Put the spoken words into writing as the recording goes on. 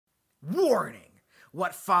Warning!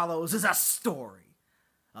 What follows is a story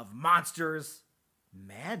of monsters,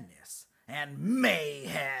 madness, and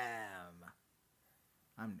mayhem.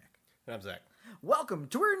 I'm Nick. And I'm Zach. Welcome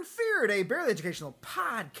to We're in Fear, a barely educational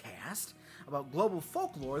podcast about global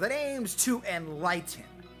folklore that aims to enlighten,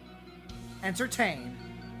 entertain,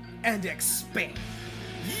 and expand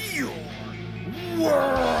your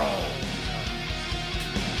world.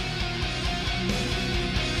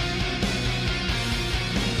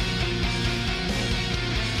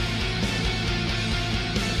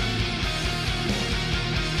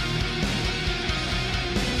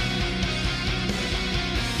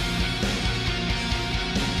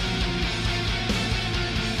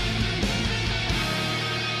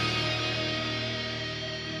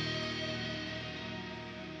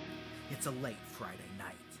 It's a late Friday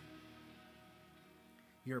night.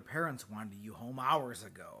 Your parents wanted you home hours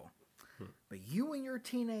ago, but you and your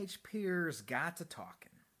teenage peers got to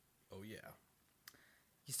talking. Oh, yeah.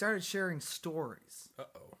 You started sharing stories,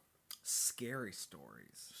 Uh-oh. scary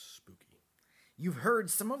stories. Spooky. You've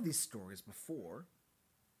heard some of these stories before.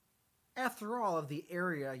 After all, of the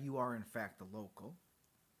area, you are in fact the local.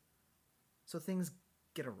 So things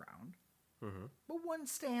get around. Mm-hmm. But one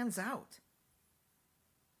stands out.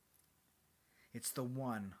 It's the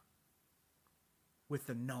one with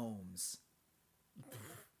the gnomes.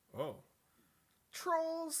 Oh.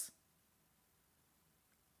 Trolls.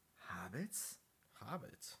 Hobbits.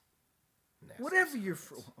 Hobbits. Nasty Whatever you're...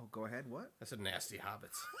 hobbits. Oh, go ahead, what? I said nasty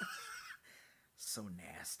hobbits. So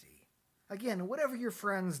nasty. Again, whatever your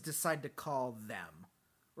friends decide to call them,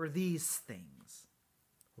 or these things.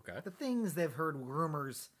 Okay. The things they've heard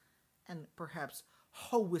rumors and perhaps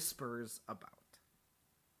whispers about.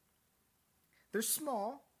 They're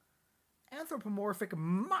small, anthropomorphic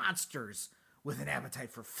monsters with an appetite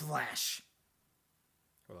for flesh.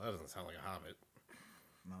 Well, that doesn't sound like a hobbit.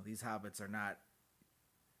 No, these hobbits are not...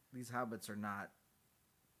 These hobbits are not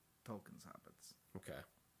Tolkien's hobbits. Okay.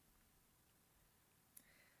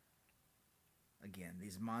 Again,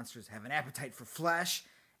 these monsters have an appetite for flesh,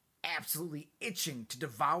 absolutely itching to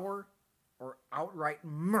devour or outright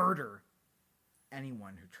murder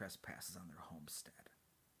anyone who trespasses on their homestead.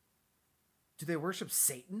 Do they worship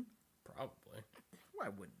Satan? Probably. Why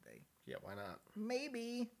wouldn't they? Yeah, why not?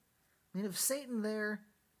 Maybe. I mean, if Satan there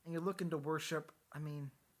and you're looking to worship,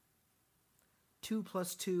 2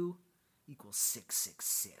 + 2 =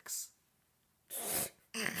 666.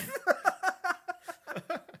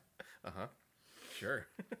 Uh-huh. Sure.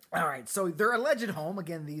 All right, so their alleged home,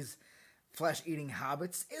 again, these flesh-eating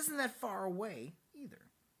hobbits, isn't that far away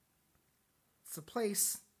either. It's a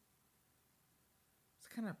place. It's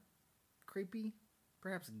kind of creepy,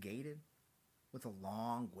 perhaps gated, with a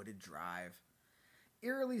long wooded drive,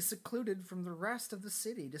 eerily secluded from the rest of the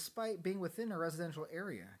city, despite being within a residential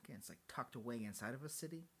area. Again, it's like tucked away inside of a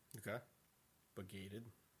city. Okay. But gated.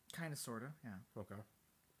 Kind of, sort of, yeah. Okay.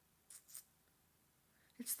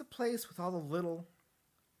 It's the place with all the little,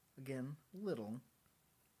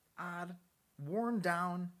 odd, worn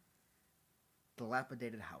down,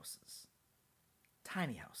 dilapidated houses.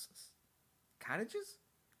 Tiny houses. Cottages?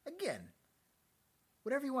 Again,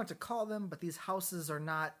 whatever you want to call them, but these houses are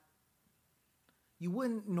not... You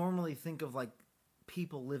wouldn't normally think of,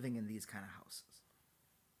 people living in these kind of houses.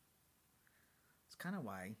 It's kind of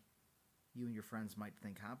why you and your friends might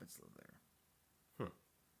think hobbits live there.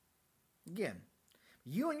 Again,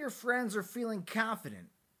 you and your friends are feeling confident,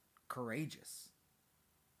 courageous,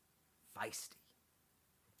 feisty.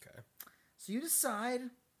 Okay. So you decide,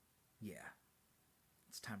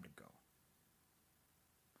 it's time to go.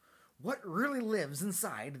 What really lives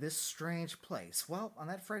inside this strange place? Well, on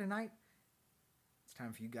that Friday night, it's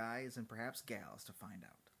time for you guys and perhaps gals to find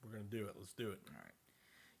out. We're going to do it. Let's do it. All right.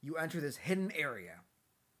 You enter this hidden area,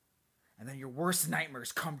 and then your worst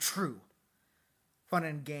nightmares come true. Fun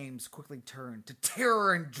and games quickly turn to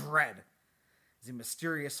terror and dread as a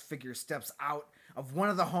mysterious figure steps out of one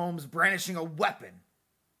of the homes brandishing a weapon,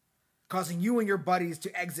 causing you and your buddies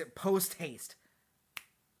to exit post-haste.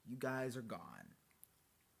 You guys are gone.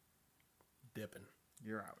 Dipping.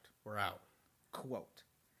 You're out. We're out. Quote,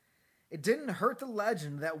 "It didn't hurt the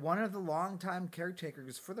legend that one of the longtime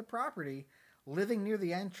caretakers for the property living near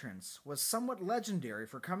the entrance was somewhat legendary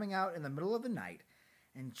for coming out in the middle of the night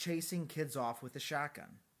and chasing kids off with a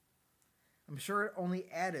shotgun. I'm sure it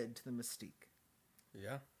only added to the mystique."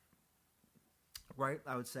 Yeah. Right?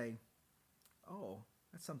 I would say, oh,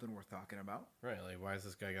 that's something worth talking about. Right. Like, why has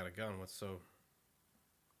this guy got a gun? What's so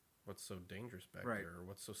dangerous back Right. there? Or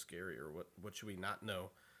what's so scary? Or what should we not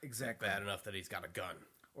know? Exactly. Bad enough that he's got a gun.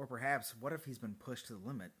 Or perhaps, what if he's been pushed to the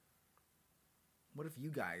limit? What if you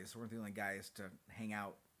guys weren't the only guys to hang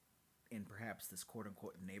out in perhaps this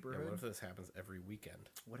quote-unquote Yeah, neighborhood. what if this happens every weekend?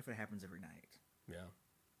 What if it happens every night? Yeah.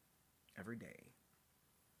 Every day?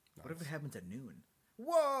 Nice. What if it happens at noon?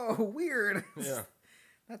 Whoa, weird. Yeah.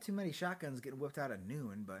 Not too many shotguns getting whipped out at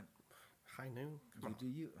noon, but High noon? Come on. do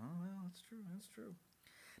you? Oh, well, that's true. That's true.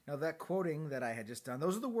 Now, that quoting that I had just done,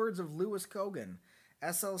 those are the words of Lewis Kogan,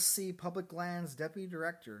 SLC Public Lands Deputy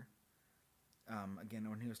Director, again,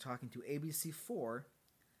 when he was talking to ABC4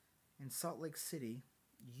 in Salt Lake City,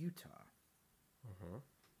 Utah. Uh-huh.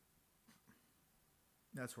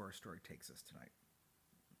 That's where our story takes us tonight.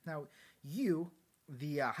 Now, you,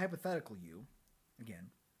 the hypothetical you, again,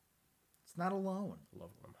 it's not alone. Love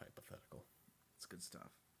when I'm hypothetical. It's good stuff.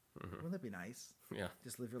 Mhm. Wouldn't that be nice? Yeah,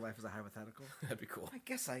 Just live your life as a hypothetical? that'd be cool. I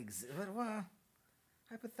guess I exist. Well,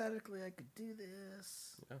 hypothetically, I could do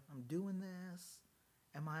this. Yeah. I'm doing this.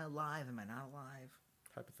 Am I alive? Am I not alive?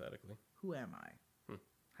 Hypothetically. Who am I? Hmm.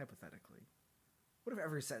 Hypothetically. What if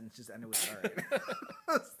every sentence just ended with all right?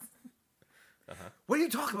 Uh-huh. What are you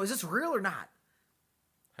talking about? Is this real or not?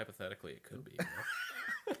 Hypothetically, it could be. You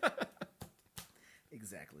know?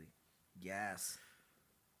 Exactly. Yes.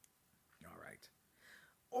 All right.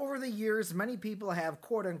 Over the years, many people have,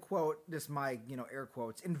 quote unquote, this my, air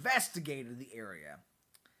quotes, investigated the area.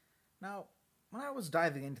 Now, when I was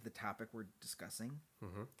diving into the topic we're discussing,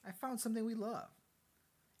 Mhm. I found something we love.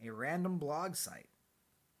 A random blog site.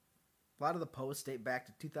 A lot of the posts date back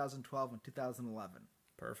to 2012 and 2011.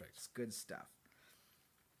 Perfect. It's good stuff.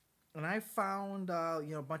 And I found,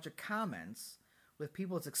 a bunch of comments with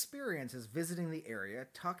people's experiences visiting the area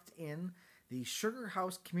tucked in the Sugar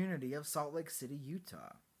House community of Salt Lake City,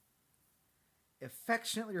 Utah.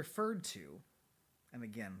 Affectionately referred to, and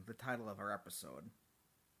again, the title of our episode,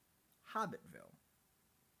 Hobbitville.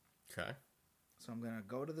 Okay. So I'm going to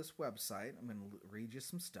go to this website. I'm going to read you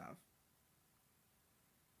some stuff.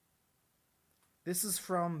 This is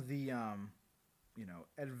from the,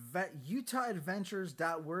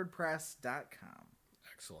 UtahAdventures.wordpress.com.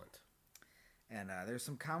 Excellent. And there's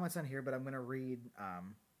some comments on here, but I'm going to read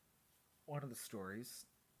one of the stories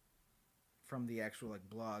from the actual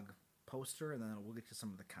blog poster, and then we'll get to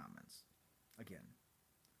some of the comments. Again,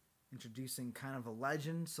 introducing kind of a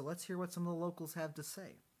legend, so let's hear what some of the locals have to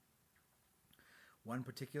say. One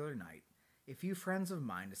particular night, a few friends of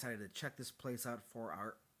mine decided to check this place out for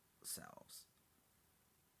ourselves.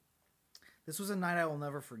 This was a night I will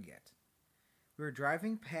never forget. We were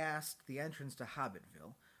driving past the entrance to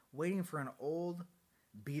Hobbitville, waiting for an old,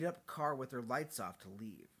 beat-up car with their lights off to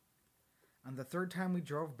leave. On the third time we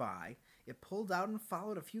drove by, it pulled out and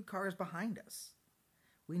followed a few cars behind us.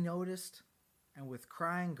 We noticed, and with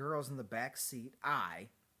crying girls in the back seat, I,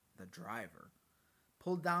 the driver,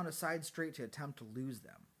 pulled down a side street to attempt to lose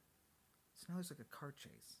them. So now there's like a car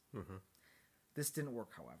chase. Mm-hmm. This didn't work,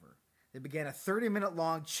 however. They began a 30-minute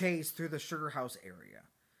long chase through the Sugar House area.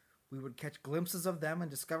 We would catch glimpses of them and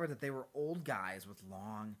discover that they were old guys with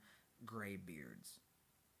long, gray beards.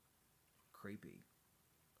 Creepy.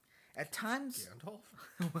 At times...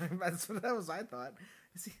 Gandalf? That's what that was, I thought.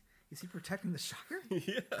 Is he protecting the Shire?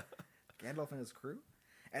 Yeah. Gandalf and his crew?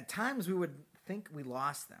 At times we would think we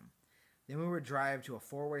lost them. Then we would drive to a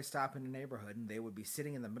four-way stop in the neighborhood, and they would be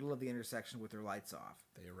sitting in the middle of the intersection with their lights off.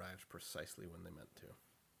 They arrived precisely when they meant to.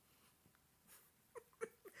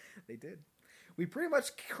 They did. We pretty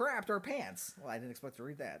much crapped our pants. Well, I didn't expect to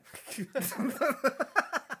read that.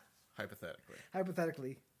 Hypothetically.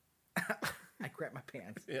 Hypothetically, I crapped my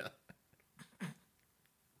pants. Yeah.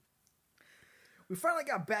 We finally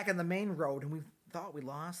got back on the main road, and we thought we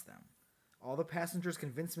lost them. All the passengers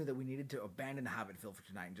convinced me that we needed to abandon Hobbitville for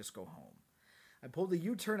tonight and just go home. I pulled a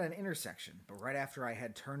U-turn at an intersection, but right after I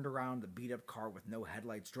had turned around, the beat-up car with no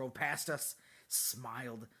headlights drove past us,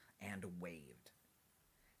 smiled, and waved.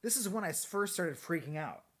 This is when I first started freaking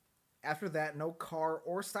out. After that, no car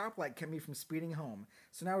or stoplight kept me from speeding home,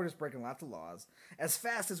 so now we're just breaking lots of laws, as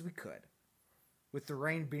fast as we could. With the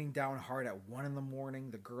rain beating down hard at 1 a.m,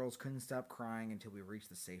 the girls couldn't stop crying until we reached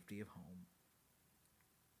the safety of home.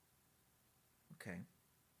 Okay.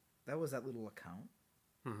 That was that little account.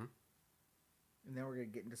 Mm-hmm. And then we're going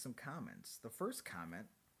to get into some comments. The first comment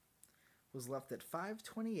was left at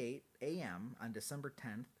 5:28 a.m. on December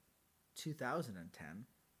 10th, 2010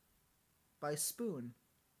 by Spoon.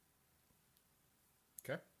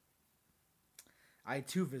 Okay. I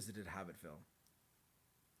too visited Hobbitville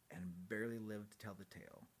and barely lived to tell the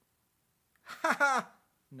tale. Ha ha!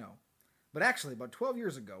 No. But actually, about 12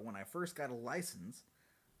 years ago, when I first got a license,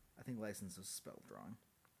 I think license was spelled wrong.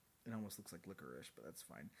 It almost looks like licorice, but that's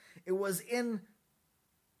fine. It was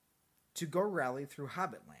to go rally through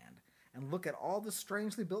Hobbitland and look at all the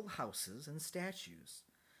strangely built houses and statues.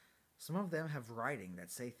 Some of them have writing that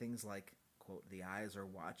say things like, quote, "The eyes are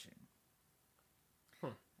watching."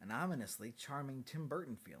 An ominously charming Tim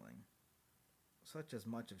Burton feeling, such as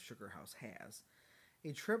much of Sugar House has.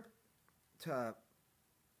 A trip to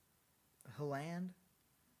Highland?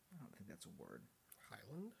 I don't think that's a word.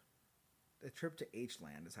 Highland? A trip to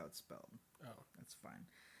H-Land is how it's spelled. Oh. That's fine.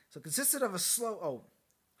 So it consisted of a slow... Oh,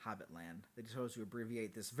 Hobbitland. They chose to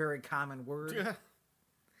abbreviate this very common word. Yeah.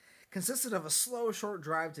 Consisted of a slow, short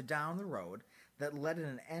drive to down the road that led in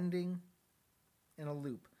an ending in a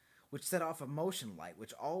loop, which set off a motion light,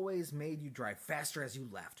 which always made you drive faster as you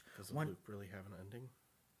left. Does the loop really have an ending?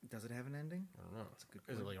 Does it have an ending? I don't know. That's a good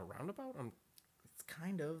Is it point. like a roundabout? It's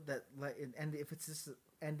kind of that, and if it's just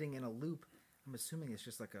ending in a loop, I'm assuming it's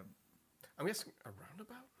just like a... I'm guessing a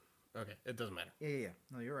roundabout? Okay, it doesn't matter. Yeah.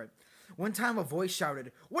 No, you're right. One time a voice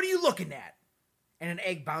shouted, "What are you looking at?" And an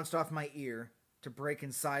egg bounced off my ear to break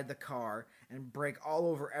inside the car and break all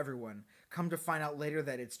over everyone. Come to find out later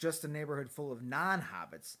that it's just a neighborhood full of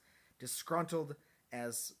non-hobbits, disgruntled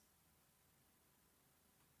as...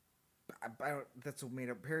 that's what made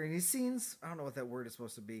up parody scenes. I don't know what that word is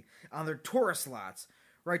supposed to be. On their tourist lots.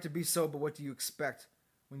 Right to be so, but what do you expect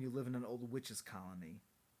when you live in an old witches' colony?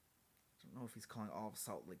 I don't know if he's calling all of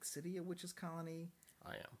Salt Lake City a witches' colony.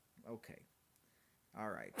 I am. Okay. All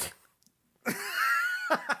right.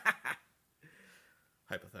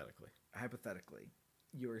 Hypothetically,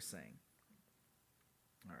 you were saying.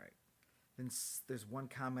 All right. Then there's one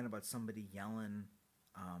comment about somebody yelling,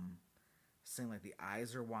 saying like the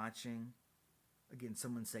eyes are watching. Again,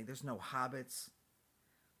 someone saying there's no hobbits,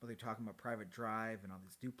 but they're talking about Private Drive and all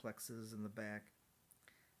these duplexes in the back.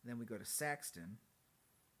 And then we go to Saxton.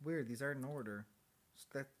 Weird, these aren't in order.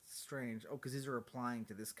 That's strange. Oh, because these are replying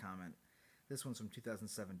to this comment. This one's from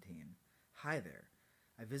 2017. Hi there.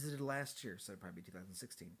 I visited last year, so it'd probably be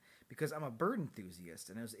 2016, because I'm a bird enthusiast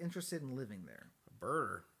and I was interested in living there. A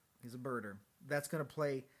birder. He's a birder. That's going to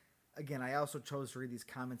play... Again, I also chose to read these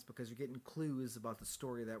comments because you're getting clues about the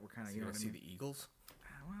story that we're kind of... You want to see the Eagles?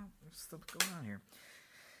 Well, there's stuff going on here.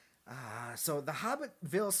 So the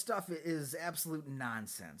Hobbitville stuff is absolute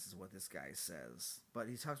nonsense, is what this guy says. But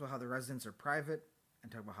he talks about how the residents are private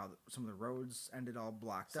and talk about how some of the roads ended all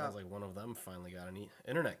blocked up. Sounds like one of them finally got an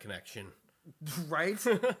internet connection. Right?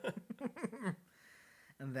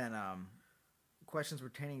 And then questions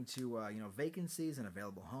pertaining to vacancies and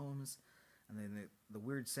available homes. And then the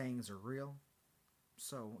weird sayings are real.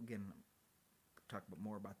 So, again, we'll talk about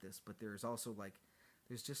more about this. But there's also,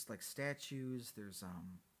 there's just, statues. There's,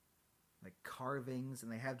 carvings.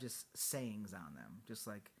 And they have just sayings on them. Just,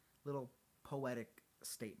 little poetic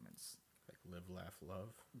statements. Like live, laugh, love.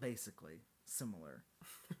 Basically. Similar.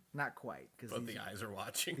 Not quite. But the eyes are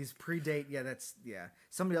watching. These predate, yeah.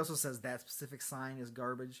 Somebody also says that specific sign is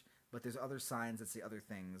garbage. But there's other signs that say other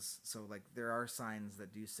things. So, there are signs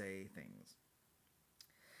that do say things.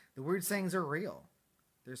 The weird sayings are real.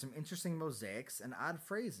 There's some interesting mosaics and odd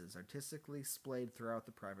phrases artistically splayed throughout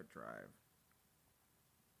the private drive.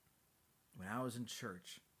 When I was in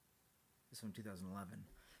church, this is from 2011,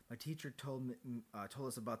 my teacher told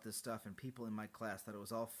us about this stuff, and people in my class thought it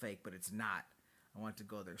was all fake, but it's not. I wanted to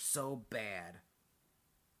go there so bad.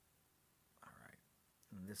 All right.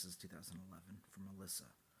 And this is 2011 from Melissa.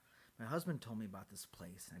 My husband told me about this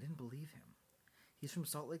place, and I didn't believe him. He's from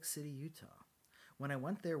Salt Lake City, Utah. When I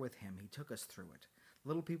went there with him, he took us through it.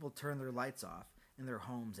 Little people turned their lights off in their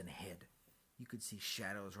homes and hid. You could see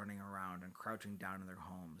shadows running around and crouching down in their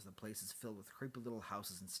homes. The place is filled with creepy little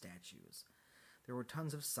houses and statues. There were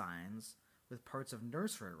tons of signs with parts of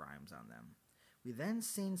nursery rhymes on them. We then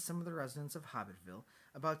seen some of the residents of Hobbitville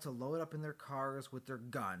about to load up in their cars with their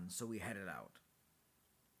guns, so we headed out.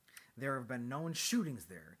 There have been known shootings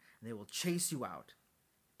there, and they will chase you out.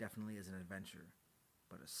 Definitely is an adventure,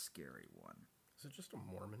 but a scary one. Is it just a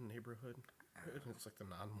Mormon neighborhood? It's like the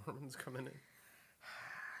non-Mormons coming in.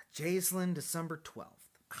 Jaysland, December 12th.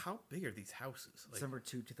 How big are these houses? December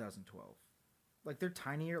 2, 2012. They're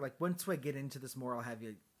tinier. Once I get into this more, I'll have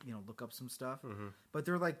you, look up some stuff. Mm-hmm. But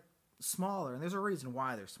they're, smaller. And there's a reason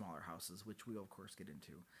why they're smaller houses, which we'll, of course, get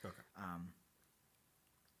into. Okay.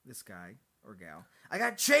 This guy, or gal. I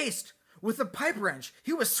got chased with a pipe wrench.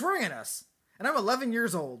 He was swearing at us. And I'm 11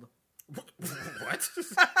 years old. What?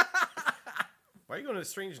 Why are you going to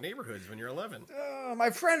strange neighborhoods when you're 11? My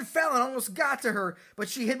friend fell and almost got to her, but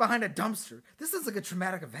she hid behind a dumpster. This is like a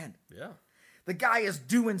traumatic event. Yeah. The guy is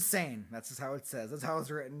due insane. That's just how it says. That's how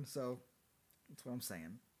it's written, so that's what I'm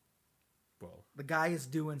saying. Well. The guy is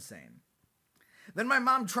due insane. Then my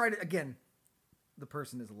mom tried it again. The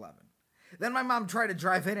person is 11. Then my mom tried to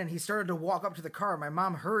drive in and he started to walk up to the car. My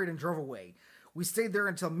mom hurried and drove away. We stayed there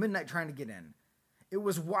until midnight trying to get in. It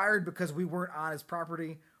was wired because we weren't on his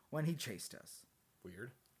property when he chased us.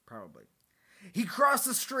 Weird. Probably. He crossed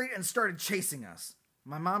the street and started chasing us.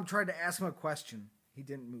 My mom tried to ask him a question. He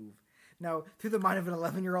didn't move. Now, through the mind of an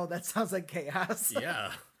 11-year-old, that sounds like chaos.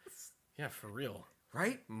 Yeah. Yeah, for real.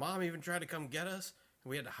 Right? Mom even tried to come get us, and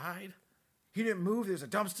we had to hide. He didn't move. There's a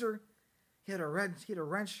dumpster. He had a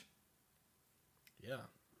wrench. Yeah.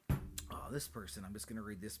 Oh, this person. I'm just going to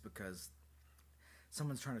read this because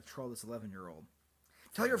someone's trying to troll this 11-year-old.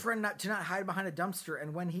 Tell your friend to not hide behind a dumpster,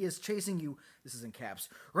 and when he is chasing you, this is in caps,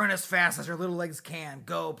 run as fast as your little legs can.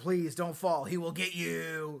 Go, please, don't fall. He will get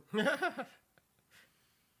you. Yep.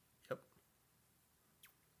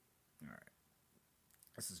 All right.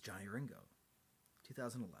 This is Johnny Ringo,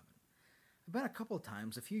 2011. I've been a couple of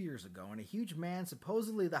times a few years ago, and a huge man,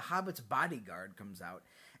 supposedly the Hobbit's bodyguard, comes out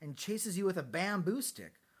and chases you with a bamboo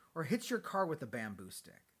stick, or hits your car with a bamboo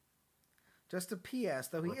stick. Just a P.S.,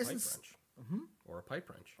 though he isn't... Or a pipe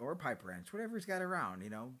wrench. Or a pipe wrench. Whatever he's got around,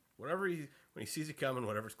 Whatever when he sees you coming,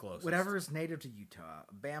 whatever's closest. Whatever is native to Utah.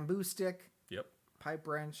 A bamboo stick. Yep. Pipe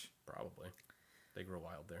wrench. Probably. They grow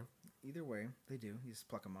wild there. Either way, they do. You just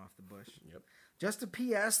pluck them off the bush. Yep. Just a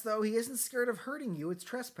P.S., though, he isn't scared of hurting you. It's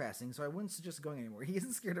trespassing, so I wouldn't suggest going anywhere. He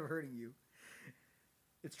isn't scared of hurting you.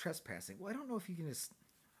 It's trespassing. Well, I don't know if you can just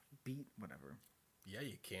beat whatever. Yeah,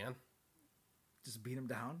 you can. Just beat him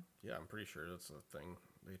down? Yeah, I'm pretty sure that's a thing.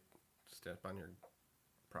 They step on your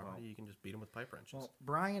property, you can just beat them with pipe wrenches. Well,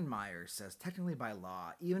 Brian Myers says, technically by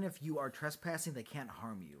law, even if you are trespassing, they can't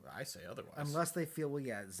harm you. I say otherwise. Unless they feel, well,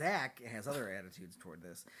 yeah, Zach has other attitudes toward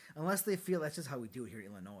this. Unless they feel that's just how we do it here in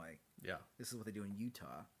Illinois. Yeah. This is what they do in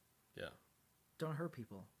Utah. Yeah. Don't hurt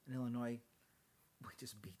people. In Illinois, we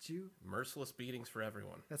just beat you. Merciless beatings for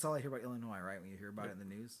everyone. That's all I hear about Illinois, right? When you hear about it in the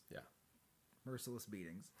news? Yeah. Merciless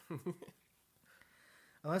beatings.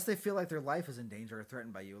 Unless they feel like their life is in danger or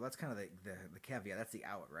threatened by you. Well, that's kind of the caveat. That's the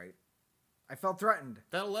out, right? I felt threatened.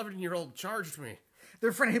 That 11-year-old charged me.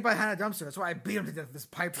 Their friend hid behind a dumpster. That's why I beat him to death with this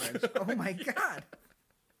pipe wrench. Oh my God.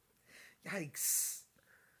 Yikes.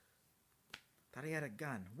 Thought he had a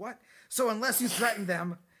gun. What? So unless you threaten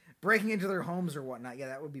them, breaking into their homes or whatnot, yeah,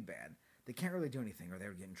 that would be bad. They can't really do anything or they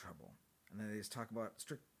would get in trouble. And then they just talk about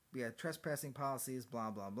strict trespassing policies,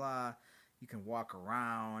 blah, blah, blah. You can walk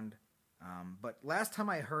around. But last time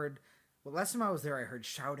I was there, I heard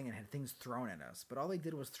shouting and had things thrown at us. But all they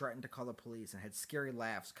did was threaten to call the police and had scary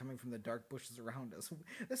laughs coming from the dark bushes around us.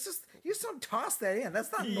 That's just, you just don't toss that in.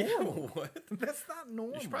 That's not normal. What? That's not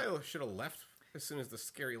normal. You probably should have left as soon as the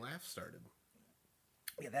scary laugh started.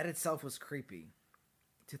 Yeah, that itself was creepy.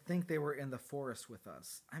 To think they were in the forest with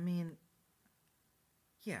us. I mean,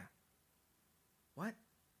 yeah. What?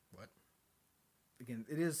 What? Again,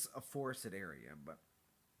 it is a forested area, but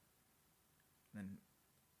then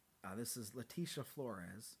this is Letitia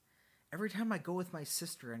Flores. Every time I go with my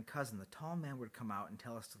sister and cousin, the tall man would come out and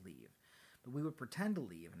tell us to leave. But we would pretend to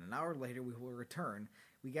leave, and an hour later we will return.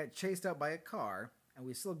 We get chased out by a car, and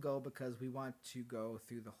we still go because we want to go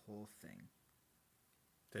through the whole thing.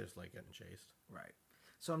 They just like getting chased. Right.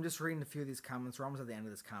 So I'm just reading a few of these comments. We're almost at the end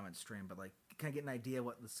of this comment stream, but like, can I get an idea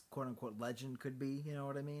what this quote-unquote legend could be? You know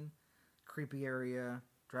what I mean? Creepy area,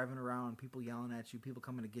 driving around, people yelling at you, people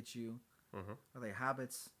coming to get you. Mm-hmm. Are they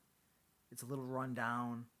hobbits? It's a little run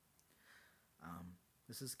down.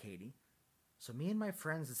 This is Katie. So me and my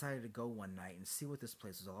friends decided to go one night and see what this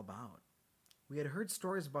place was all about. We had heard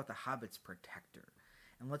stories about the Hobbit's protector.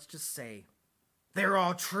 And let's just say, they're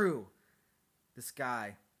all true. This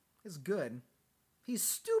guy is good. He's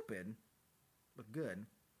stupid, but good.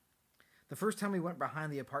 The first time we went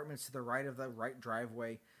behind the apartments to the right of the right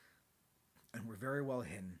driveway, and we're very well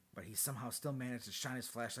hidden, but he somehow still managed to shine his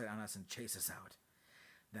flashlight on us and chase us out.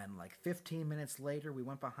 Then, like 15 minutes later, we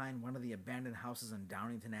went behind one of the abandoned houses on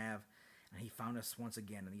Downington Ave, and he found us once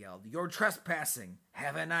again and yelled, "You're trespassing!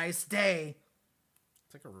 Have a nice day!"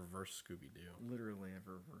 It's like a reverse Scooby-Doo. Literally a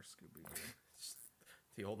reverse Scooby-Doo.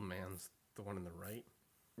 The old man's the one in the right.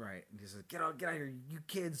 Right. And he says, get out here, you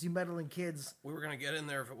kids, you meddling kids. We were going to get in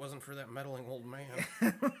there if it wasn't for that meddling old man.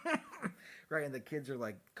 Right, and the kids are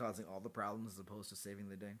like causing all the problems as opposed to saving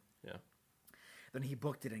the day. Yeah. Then he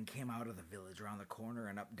booked it and came out of the village around the corner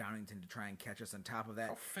and up Downington to try and catch us. On top of that,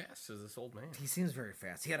 How fast is this old man? he seems very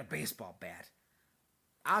fast. He had a baseball bat.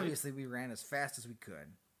 Obviously, we ran as fast as we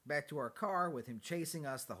could. Back to our car with him chasing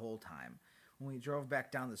us the whole time. When we drove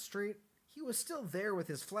back down the street, he was still there with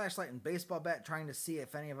his flashlight and baseball bat trying to see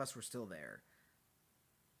if any of us were still there.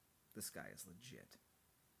 This guy is legit.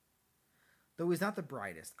 Though he's not the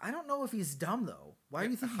brightest. I don't know if he's dumb, though. Why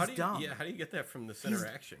do you think he's dumb? Yeah, how do you get that from this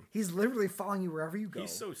interaction? He's literally following you wherever you go.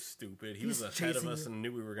 He's so stupid. He He's was ahead of chasing us you. and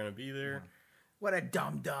knew we were going to be there. What a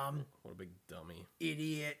dum-dum. What a big dummy.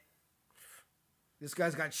 Idiot. This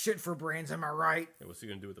guy's got shit for brains, am I right? Hey, what's he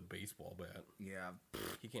gonna do with a baseball bat? Yeah.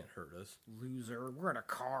 He can't hurt us. Loser. We're in a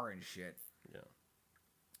car and shit. Yeah.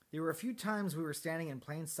 There were a few times we were standing in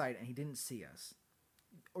plain sight and he didn't see us.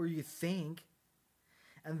 Or you think.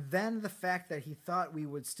 And then the fact that he thought we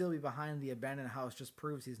would still be behind the abandoned house just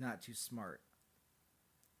proves he's not too smart.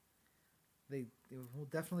 They were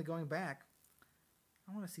definitely going back.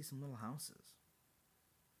 I want to see some little houses.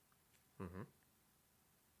 Mm-hmm.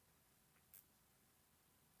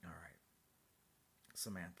 All right.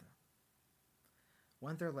 Samantha.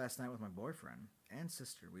 Went there last night with my boyfriend and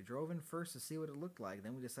sister. We drove in first to see what it looked like,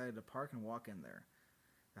 then we decided to park and walk in there.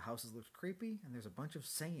 The houses looked creepy, and there's a bunch of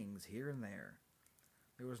sayings here and there.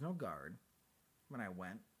 There was no guard when I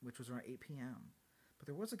went, which was around 8 p.m. But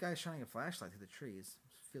there was a guy shining a flashlight through the trees.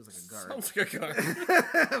 Feels like a guard. Sounds like a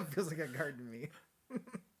guard. Feels like a guard to me.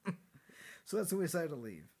 So that's when we decided to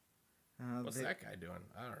leave. What's that guy doing?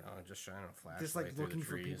 I don't know. Just shining a flashlight Just like through looking the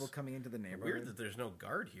for trees. people coming into the neighborhood. Weird that there's no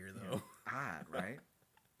guard here, though. Odd, right?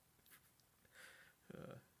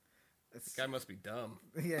 This guy must be dumb.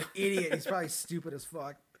 Yeah, idiot. He's probably stupid as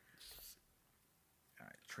fuck. All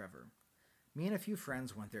right, Trevor. Me and a few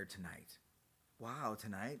friends went there tonight. Wow,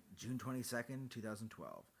 tonight? June 22nd,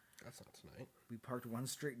 2012. That's not tonight. We parked one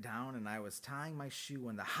street down, and I was tying my shoe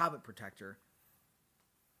when the Hobbit Protector...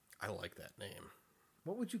 I like that name.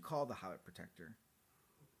 What would you call the Hobbit Protector?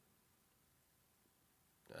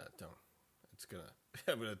 Don't. It's gonna...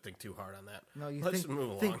 I'm gonna think too hard on that. No, you Let's think,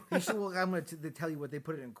 move think, along. well, I'm going to tell you what they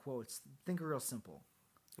put it in quotes. Think real simple.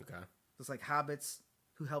 Okay. It's like hobbits.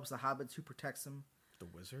 Who helps the hobbits? Who protects them? The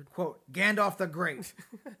wizard? Quote, Gandalf the Great.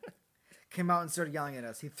 Came out and started yelling at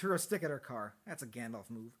us. He threw a stick at our car. That's a Gandalf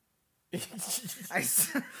move.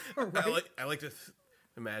 Right? I like to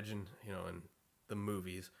imagine, in the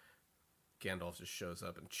movies, Gandalf just shows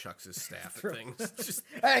up and chucks his staff at things. Just,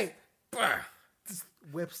 hey! bah! Just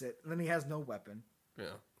whips it. And then he has no weapon. Yeah.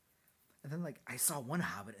 And then, I saw one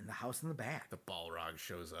hobbit in the house in the back. The Balrog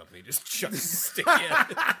shows up and he just chucks his stick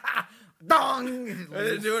in. Dong! I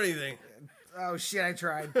didn't do anything. Oh, shit, I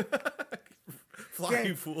tried. Fly,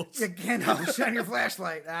 you fools. Yeah, Gandalf, shine your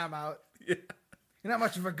flashlight. I'm out. Yeah. You're not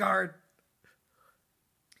much of a guard.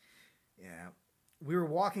 Yeah. We were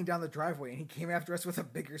walking down the driveway, and he came after us with a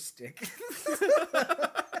bigger stick.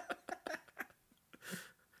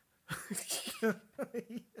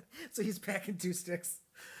 So he's packing 2 sticks.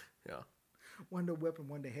 Yeah. One to whip and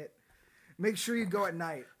one to hit. Make sure you go at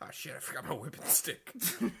night. Oh, shit, I forgot my whipping stick.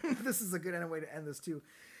 This is a good way to end this, too.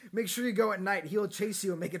 Make sure you go at night. He'll chase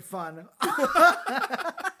you and make it fun.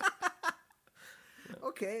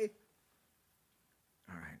 Okay.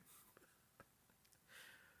 All right.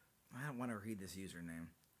 I don't want to read this username.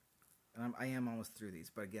 And I am almost through these,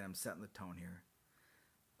 but again, I'm setting the tone here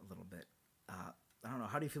a little bit. I don't know.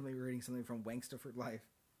 How do you feel maybe reading something from Wankster for Life?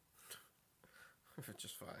 It's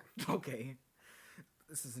just fine. Okay.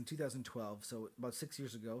 This is in 2012, so about 6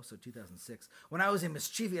 years ago, so 2006, when I was a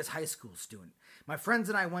mischievous high school student. My friends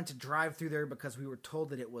and I went to drive through there because we were told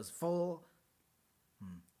that it was full...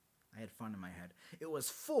 I had fun in my head. It was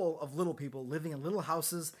full of little people living in little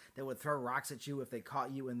houses that would throw rocks at you if they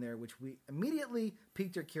caught you in there, which we immediately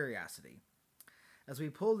piqued our curiosity. As we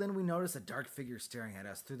pulled in, we noticed a dark figure staring at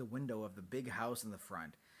us through the window of the big house in the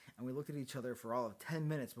front, and we looked at each other for all of 10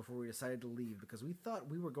 minutes before we decided to leave because we thought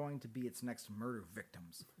we were going to be its next murder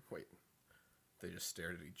victims. Wait. They just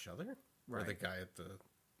stared at each other? Right. Or the guy at the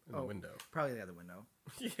window? Probably the other window.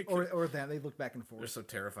 Yeah, Or them. They looked back and forth. they're so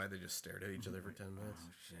terrified they just stared at each other for 10 minutes.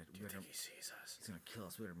 Oh, shit. Do you think he sees us? He's going to kill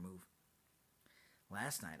us. We better move.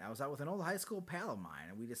 Last night, I was out with an old high school pal of mine,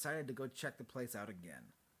 and we decided to go check the place out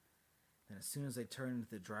again. Then as soon as they turned into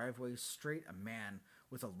the driveway, straight a man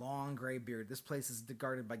with a long gray beard. This place is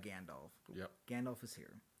guarded by Gandalf. Yep. Gandalf is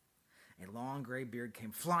here. A long gray beard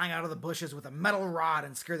came flying out of the bushes with a metal rod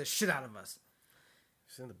and scared the shit out of us.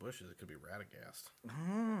 If it's in the bushes, it could be Radagast.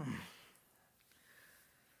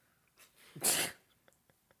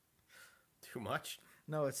 Too much?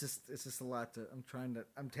 No, it's just a lot to...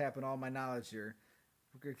 I'm tapping all my knowledge here.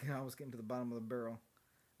 We're almost getting to the bottom of the barrel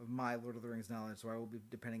of my Lord of the Rings knowledge, so I will be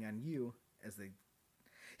depending on you as they...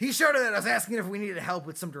 He shouted at us asking if we needed help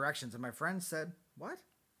with some directions, and my friend said, what?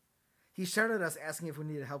 He shouted at us asking if we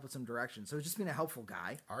needed help with some directions, so he's just being a helpful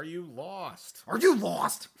guy. Are you lost? Are you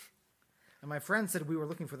lost? And my friend said we were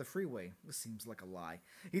looking for the freeway. This seems like a lie.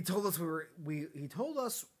 He told us he told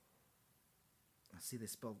us... See, they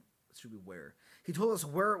spelled... It should be where. He told us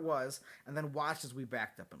where it was, and then watched as we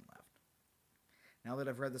backed up and left. Now that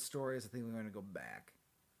I've read the stories, I think we're going to go back.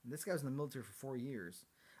 And this guy was in the military for 4 years.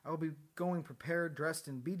 I will be going prepared, dressed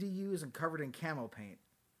in BDUs and covered in camo paint.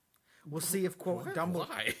 We'll see if, quote, Dumbledore...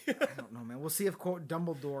 Why? I don't know, man. We'll see if, quote,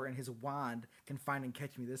 Dumbledore and his wand can find and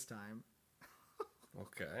catch me this time.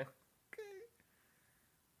 Okay. Okay.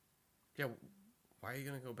 Yeah, why are you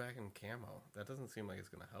going to go back in camo? That doesn't seem like it's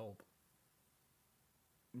going to help.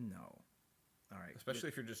 No. All right. Especially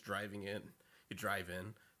if you're just driving in. You drive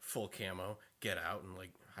in, full camo, get out and,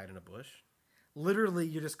 like, hide in a bush. Literally,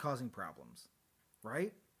 you're just causing problems.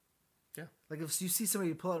 Right? Yeah. Like, if you see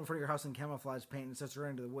somebody pull out in front of your house in camouflage paint and starts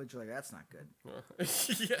running into the woods, you're like, that's not good.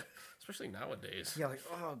 Yeah. Especially nowadays. Yeah, like,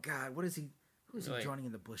 oh, God, what is he... Who's he Like- joining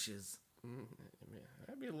in the bushes?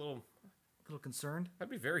 I'd be a little concerned? I'd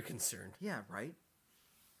be very concerned. Yeah, right?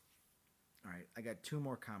 All right, I got 2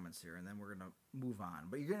 more comments here, and then we're going to move on.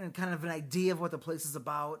 But you're getting kind of an idea of what the place is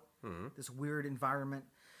about, this weird environment.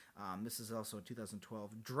 This is also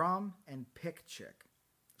 2012. Drum and Pick Chick.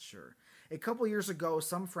 Sure. A couple years ago,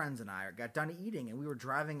 some friends and I got done eating, and we were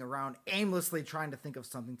driving around aimlessly trying to think of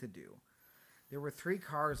something to do. There were 3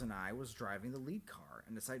 cars, and I was driving the lead car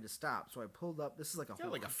and decided to stop. So I pulled up. This is like a whole...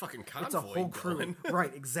 like a fucking convoy. It's a whole crew. going.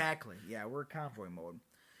 Right, exactly. Yeah, we're convoy mode.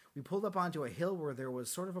 We pulled up onto a hill where there was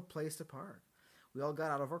sort of a place to park. We all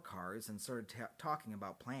got out of our cars and started talking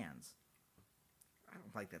about plans. I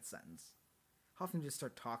don't like that sentence. How often do you just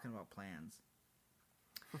start talking about plans?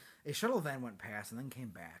 A shuttle van went past and then came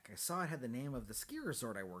back. I saw it had the name of the ski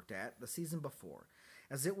resort I worked at the season before.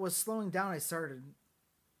 As it was slowing down,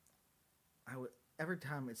 every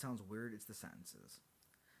time it sounds weird, it's the sentences.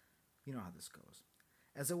 You know how this goes.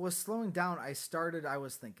 As it was slowing down, I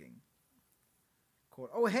was thinking,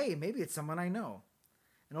 quote, oh, hey, maybe it's someone I know.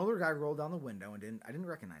 An older guy rolled down the window and I didn't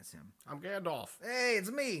recognize him. I'm Gandalf. Hey, it's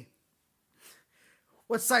me.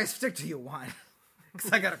 What size stick do you want?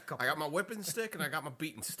 Because I got a couple. I got my whipping stick and I got my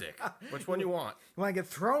beating stick. Which one you want? You want to get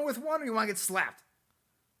thrown with one or you want to get slapped?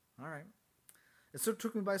 All right. It sort of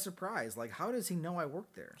took me by surprise. Like, how does he know I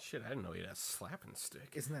worked there? Shit, I didn't know he had a slapping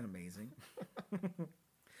stick. Isn't that amazing?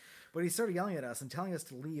 But he started yelling at us and telling us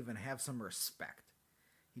to leave and have some respect.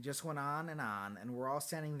 He just went on, and we're all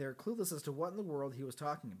standing there clueless as to what in the world he was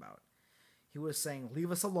talking about. He was saying,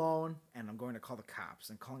 leave us alone, and I'm going to call the cops,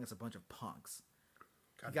 and calling us a bunch of punks.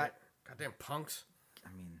 Goddamn punks.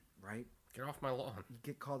 I mean, right? Get off my lawn. You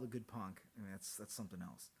get called a good punk. I mean, that's something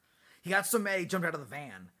else. He got so mad he jumped out of the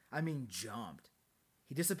van. I mean, jumped.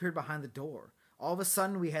 He disappeared behind the door. All of a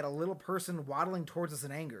sudden, we had a little person waddling towards us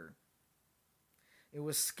in anger. It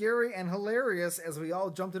was scary and hilarious as we all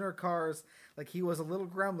jumped in our cars like he was a little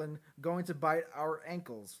gremlin going to bite our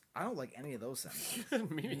ankles. I don't like any of those sentences.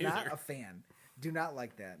 Me neither. Not a fan. Do not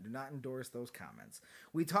like that. Do not endorse those comments.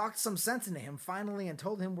 We talked some sense into him finally and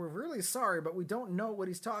told him we're really sorry, but we don't know what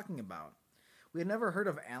he's talking about. We had never heard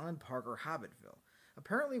of Allen Park or Hobbitville.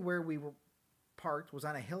 Apparently where we were parked was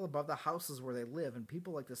on a hill above the houses where they live, and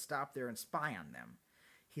people like to stop there and spy on them.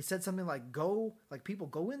 He said something like, people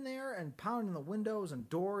go in there and pound in the windows and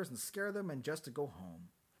doors and scare them and just to go home.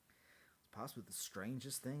 It's possibly the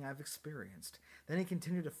strangest thing I've experienced. Then he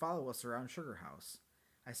continued to follow us around Sugar House.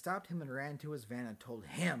 I stopped him and ran to his van and told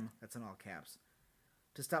him, that's in all caps,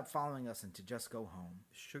 to stop following us and to just go home.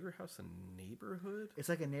 Is Sugar House a neighborhood? It's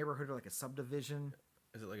like a neighborhood or like a subdivision.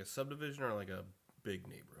 Is it like a subdivision or like a big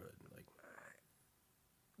neighborhood? Like,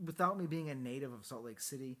 without me being a native of Salt Lake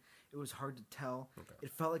City, it was hard to tell. Okay.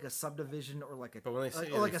 It felt like a subdivision or like a but when they say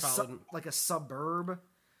like a suburb,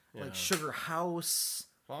 like Sugar House.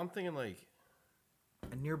 Well, I'm thinking like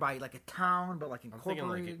a nearby, like a town, but like incorporated.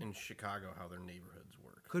 I'm thinking like in Chicago how their neighborhoods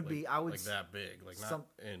work. Could be. I would like that big, like not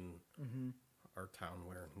in our town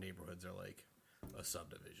where neighborhoods are like a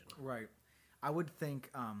subdivision. Right. I would think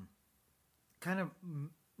kind of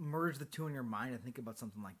merge the two in your mind and think about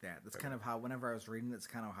something like that. That's kind of how, whenever I was reading, that's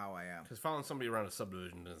kind of how I am. Because following somebody around a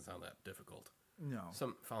subdivision doesn't sound that difficult. No.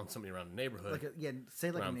 Following somebody around a neighborhood. Say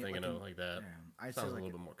like I'm thinking of like that. Yeah, I sounds a little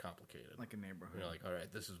bit more complicated. Like a neighborhood. You're like, all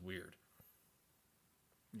right, this is weird.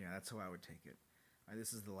 Yeah, that's how I would take it. All right,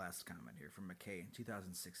 this is the last comment here from McKay in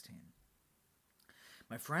 2016.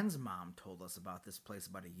 My friend's mom told us about this place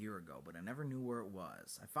about a year ago, but I never knew where it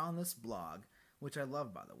was. I found this blog, which I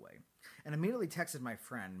love, by the way, and immediately texted my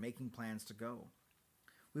friend, making plans to go.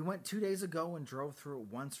 We went 2 days ago and drove through it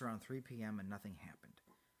once around 3 p.m. and nothing happened.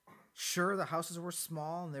 Sure, the houses were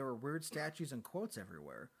small and there were weird statues and quotes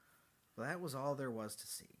everywhere, but that was all there was to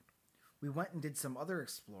see. We went and did some other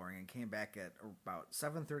exploring and came back at about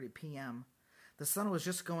 7:30 p.m. The sun was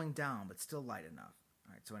just going down, but still light enough.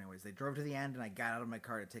 All right, so anyways, they drove to the end and I got out of my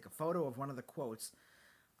car to take a photo of one of the quotes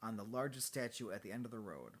on the largest statue at the end of the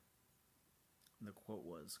road. And the quote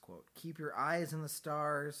was, quote, "Keep your eyes in the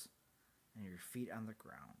stars and your feet on the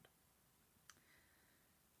ground."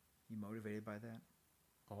 You motivated by that?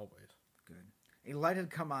 Always. Good. A light had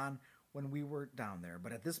come on when we were down there,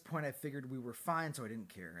 but at this point I figured we were fine, so I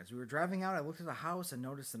didn't care. As we were driving out, I looked at the house and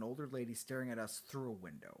noticed an older lady staring at us through a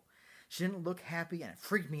window. She didn't look happy, and it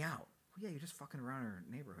freaked me out. Well, yeah, you're just fucking around our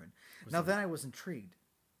neighborhood. Then I was intrigued.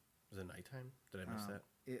 Was it nighttime? Did I miss that?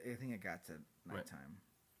 I think it got to nighttime.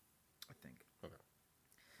 Right. I think. Okay.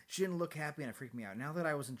 She didn't look happy, and it freaked me out. Now that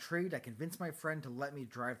I was intrigued, I convinced my friend to let me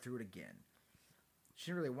drive through it again.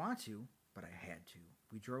 She didn't really want to, but I had to.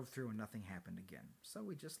 We drove through and nothing happened again. So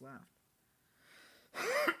we just left.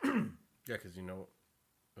 Yeah, because it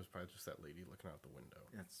was probably just that lady looking out the window.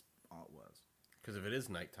 That's all it was. Because if it is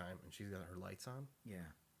nighttime and she's got her lights on,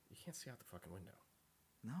 yeah, you can't see out the fucking window.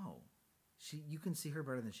 No. You can see her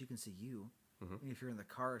better than she can see you. Mm-hmm. I mean, if you're in the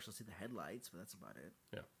car, she'll see the headlights, but that's about it.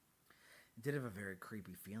 Yeah. It did have a very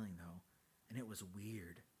creepy feeling, though. And it was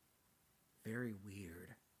weird. Very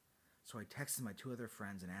weird. So I texted my 2 other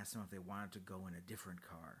friends and asked them if they wanted to go in a different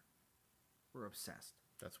car. We're obsessed.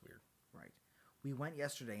 That's weird. Right. We went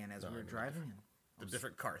yesterday, and as we were driving in... The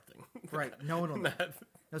different car thing. Right. No. No,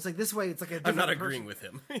 it's like this way. It's like a different I'm not agreeing with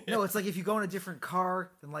him. Yeah. No, it's like if you go in a different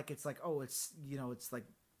car, then like it's like, oh, it's, it's like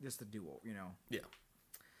just a duo, Yeah.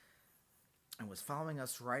 And was following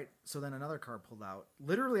us right. So then another car pulled out,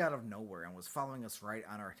 literally out of nowhere, and was following us right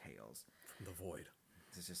on our tails. From the void.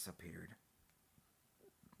 It just appeared.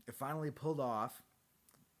 It finally pulled off.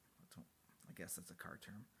 I guess that's a car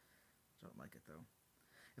term. Don't like it, though.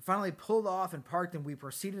 It finally pulled off and parked, and we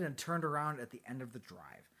proceeded and turned around at the end of the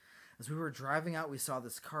drive. As we were driving out, we saw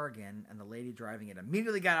this car again, and the lady driving it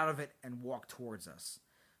immediately got out of it and walked towards us.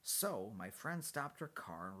 So my friend stopped her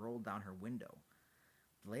car and rolled down her window.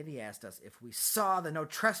 The lady asked us if we saw the no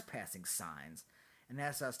trespassing signs and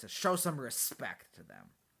asked us to show some respect to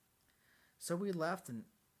them. So we left and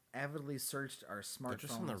avidly searched our smartphones. They're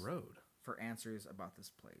just on the road for answers about this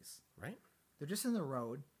place. Right? They're just in the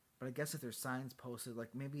road, but I guess if there's signs posted,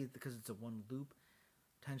 like maybe because it's a one loop,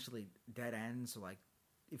 potentially dead end, so like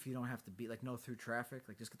if you don't have to be like no through traffic,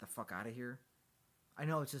 like just get the fuck out of here. I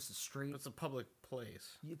know it's just a street. It's a public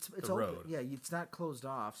place. It's the open. Road. Yeah, it's not closed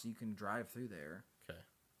off, so you can drive through there. Okay.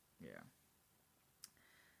 Yeah.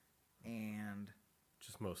 And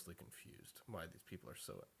just mostly confused why these people are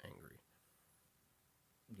so angry.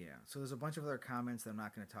 Yeah. So there's a bunch of other comments that I'm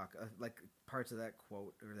not going to talk like parts of that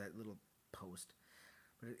quote or that little post,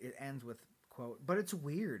 but it ends with quote. But it's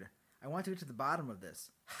weird. I want to get to the bottom of this.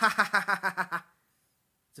 Ha ha ha ha ha ha.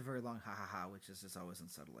 It's a very long ha ha ha, which is just always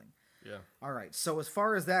unsettling. Yeah. All right. So as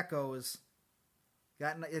far as that goes,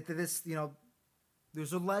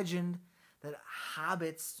 there's a legend that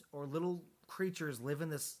hobbits or little creatures live in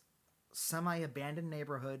this semi-abandoned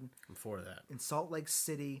neighborhood. Before that, in Salt Lake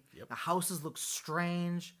City. Yep. The houses look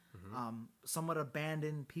strange, somewhat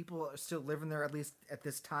abandoned. People are still living there, at least at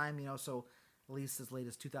this time. So at least as late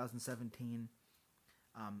as 2017.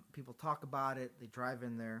 People talk about it. They drive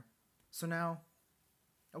in there. So now,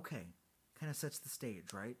 okay, kind of sets the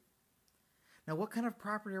stage, right? Now, what kind of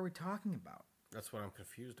property are we talking about? That's what I'm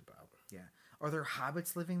confused about. Yeah. Are there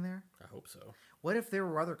hobbits living there? I hope so. What if there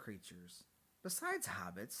were other creatures besides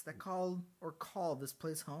hobbits that call this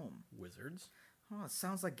place home? Wizards? Oh, it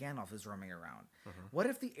sounds like Gandalf is roaming around. What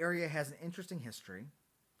if the area has an interesting history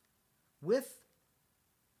with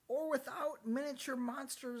or without miniature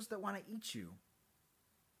monsters that want to eat you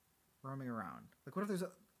roaming around? Like, what if there's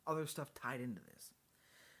other stuff tied into this?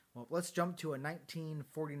 Well, let's jump to a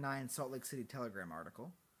 1949 Salt Lake City Telegram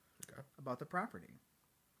article about the property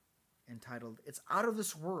entitled, "It's Out of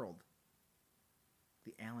This World,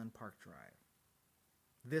 the Allen Park Drive."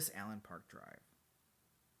 This Allen Park Drive.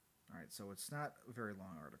 All right, so it's not a very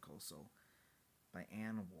long article, so by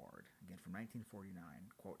Ann Ward, again from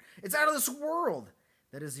 1949, quote, "It's out of this world.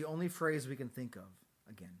 That is the only phrase we can think of."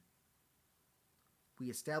 Again, we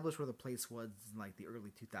established where the place was in like the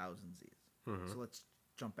early 2000s. So let's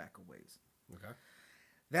jump back a ways. Okay.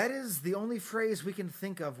 That is the only phrase we can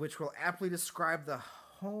think of which will aptly describe the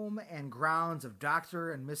home and grounds of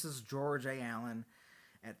Dr. and Mrs. George A. Allen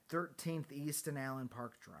at 13th East and Allen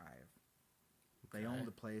Park Drive. They owned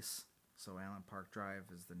the place, so Allen Park Drive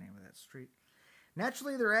is the name of that street.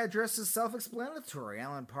 Naturally, their address is self-explanatory.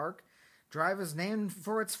 Allen Park Drive is named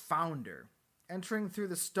for its founder. Entering through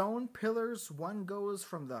the stone pillars, one goes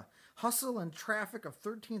from the hustle and traffic of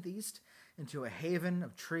 13th East into a haven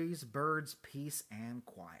of trees, birds, peace, and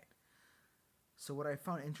quiet. So what I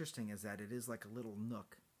found interesting is that it is like a little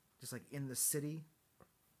nook, just like in the city,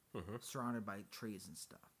 surrounded by trees and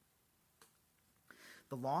stuff.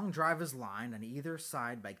 The long drive is lined on either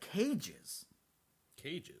side by cages.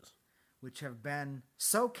 Cages? Which have been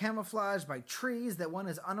so camouflaged by trees that one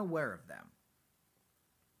is unaware of them.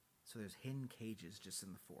 So there's hidden cages just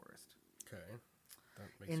in the forest. Okay. That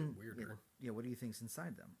makes it weirder. Yeah, what do you think's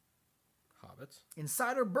inside them? Hobbits?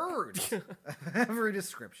 Inside are birds. Every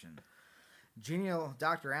description. Genial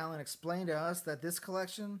Dr. Allen explained to us that this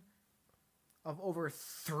collection of over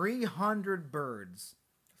 300 birds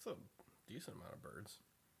That's a decent amount of birds.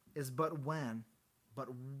 is but one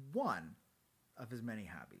of his many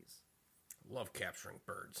hobbies. Love capturing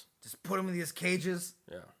birds. Just put them in these cages.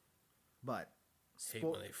 Yeah. But, Hate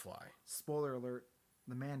when they fly. spoiler alert,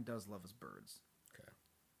 the man does love his birds. Okay.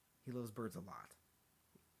 He loves birds a lot.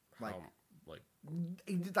 Like,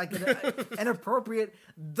 An appropriate,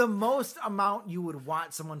 the most amount you would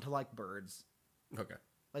want someone to like birds. okay.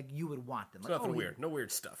 Like, you would want them. It's Like, nothing weird. No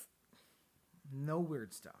weird stuff. No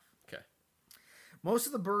weird stuff. Okay. Most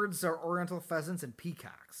of the birds are oriental pheasants and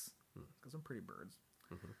peacocks. Because I'm pretty birds.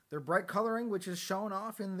 Mm-hmm. Their bright coloring, which is shown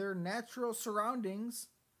off in their natural surroundings,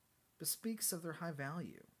 bespeaks of their high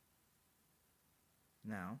value.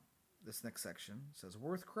 Now, this next section says,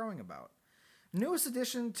 worth crowing about. Newest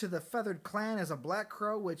addition to the feathered clan is a black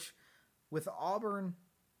crow, which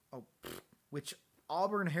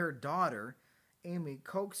auburn-haired daughter, Amy,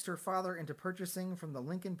 coaxed her father into purchasing from the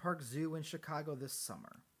Lincoln Park Zoo in Chicago this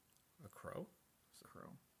summer. A crow? It's a crow.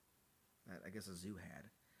 That I guess a zoo had.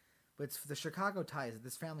 But it's the Chicago ties.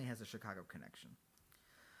 This family has a Chicago connection.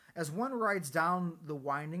 As one rides down the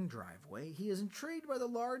winding driveway, he is intrigued by the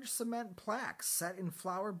large cement plaques set in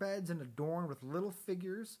flower beds and adorned with little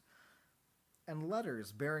figures and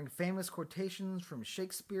letters bearing famous quotations from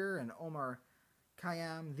Shakespeare and Omar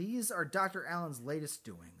Khayyam. These are Dr. Allen's latest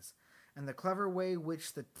doings, and the clever way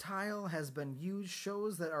which the tile has been used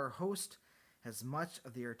shows that our host has much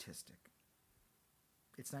of the artistic.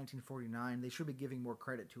 It's 1949. They should be giving more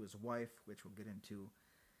credit to his wife, which we'll get into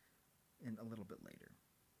in a little bit later.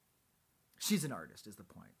 She's an artist, is the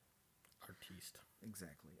point. Artiste.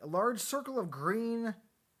 Exactly. A large circle of green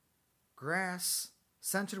grass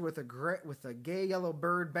centered with a gay yellow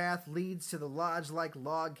bird bath leads to the lodge-like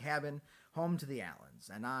log cabin home to the Allens.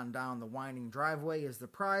 And on down the winding driveway is the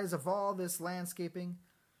prize of all this landscaping,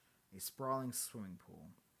 a sprawling swimming pool.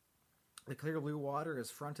 The clear blue water is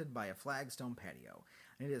fronted by a flagstone patio,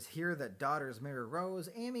 and it is here that daughters Mary Rose,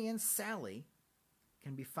 Amy, and Sally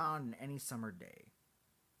can be found in any summer day.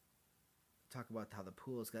 Talk about how the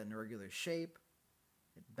pool has got an irregular shape.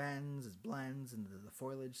 It bends, it blends into the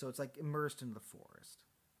foliage, so it's like immersed into the forest.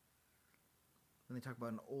 Then they talk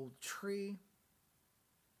about an old tree.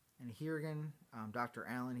 And here again, Dr.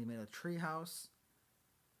 Allen, he made a tree house.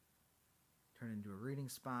 Turned into a reading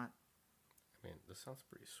spot. I mean, this sounds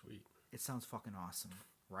pretty sweet. It sounds fucking awesome,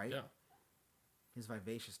 right? Yeah. His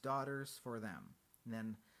vivacious daughters for them. And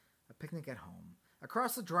then a picnic at home.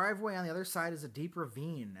 Across the driveway on the other side is a deep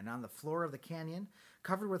ravine, and on the floor of the canyon,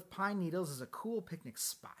 covered with pine needles, is a cool picnic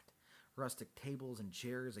spot. Rustic tables and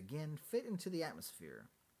chairs again fit into the atmosphere.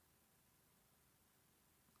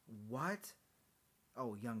 What?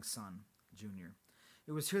 Oh, young son, Junior.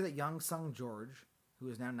 It was here that young son George, who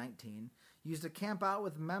is now 19, used to camp out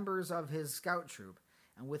with members of his scout troop,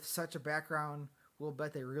 and with such a background, we'll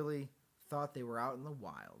bet they really thought they were out in the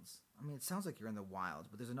wilds. I mean, it sounds like you're in the wilds,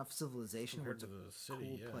 but there's enough civilization where it's a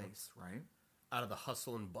cool place, right? Out of the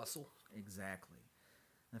hustle and bustle. Exactly.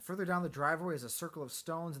 And further down the driveway is a circle of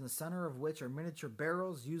stones, in the center of which are miniature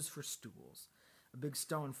barrels used for stools. A big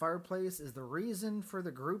stone fireplace is the reason for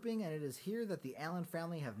the grouping, and it is here that the Allen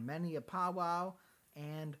family have many a powwow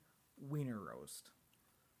and wiener roast.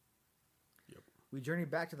 Yep. We journey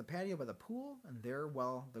back to the patio by the pool, and there,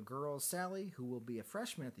 well, the girls, Sally, who will be a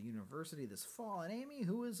freshman at the university this fall, and Amy,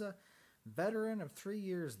 who is a veteran of 3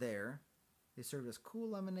 years there, they served us cool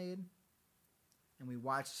lemonade, and we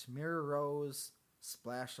watched Mary Rose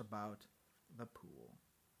splash about the pool.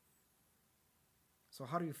 So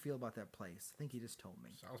how do you feel about that place? I think you just told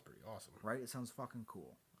me. Sounds pretty awesome. Right? It sounds fucking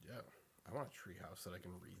cool. Yeah. I want a treehouse that I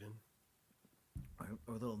can read in.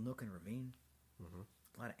 Or a little nook and ravine. Mm-hmm.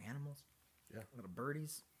 A lot of animals. Yeah. A lot of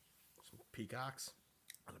birdies. Some peacocks.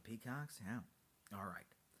 A lot of peacocks. Yeah. All right.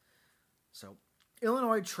 So,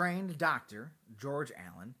 Illinois-trained doctor George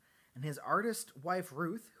Allen and his artist wife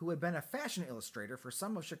Ruth, who had been a fashion illustrator for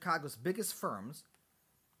some of Chicago's biggest firms,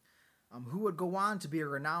 who would go on to be a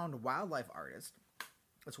renowned wildlife artist.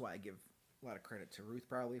 That's why I give a lot of credit to Ruth,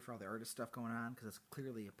 probably, for all the artist stuff going on, because it's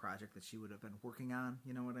clearly a project that she would have been working on,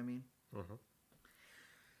 you know what I mean? Mm-hmm.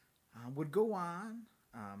 Would go on,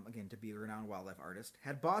 again, to be a renowned wildlife artist,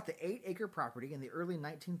 had bought the 8-acre property in the early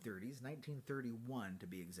 1930s, 1931 to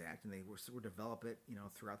be exact, and they were develop it, you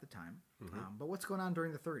know, throughout the time. Mm-hmm. But what's going on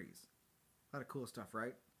during the 30s? A lot of cool stuff,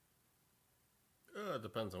 right? It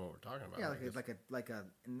depends on what we're talking about. Yeah, like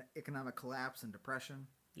an economic collapse and depression.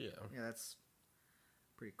 Yeah. Yeah, that's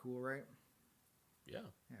pretty cool, right? Yeah.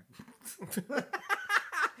 Yeah.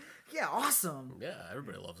 Yeah, awesome. Yeah,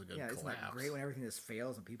 everybody loves a good Yeah, collapse. isn't that great when everything just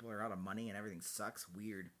fails and people are out of money and everything sucks?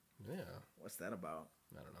 Weird. Yeah. What's that about?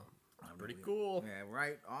 I don't know. Pretty cool. Yeah,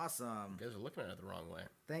 right. Awesome. You guys are looking at it the wrong way.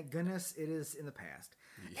 Thank goodness it is in the past.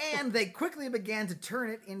 Yeah. And they quickly began to turn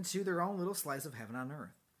it into their own little slice of heaven on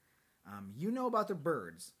earth. You know about the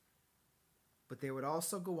birds, but they would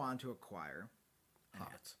also go on to acquire...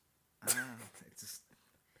 Hobbits. It's just...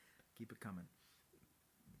 Keep it coming.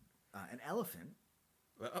 An elephant.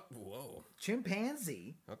 Whoa.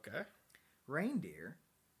 Chimpanzee. Okay. Reindeer.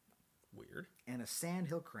 Weird. And a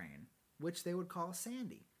sandhill crane, which they would call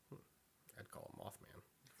Sandy. I'd call him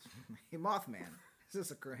Mothman. Hey, Mothman. Is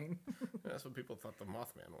this a crane? That's what people thought the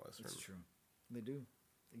Mothman was. That's true. They do.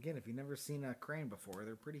 Again, if you've never seen a crane before,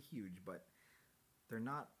 they're pretty huge, but they're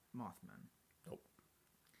not Mothmen. Nope.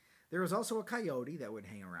 There was also a coyote that would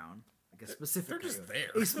hang around. Like a specific They're coyote. just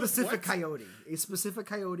there. A specific What? coyote. A specific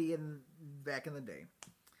coyote back in the day.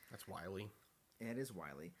 That's Wiley. It is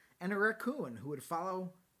Wiley. And a raccoon who would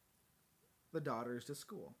follow the daughters to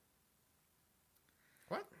school.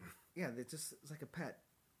 What? Yeah, it's like a pet.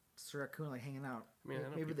 It's a raccoon like hanging out. I mean, I know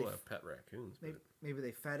maybe people have pet raccoons, but maybe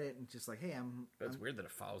they fed it and just like, hey, that's weird that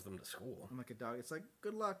it follows them to school. I'm like a dog. It's like,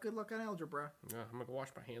 good luck on algebra. Yeah, I'm gonna go wash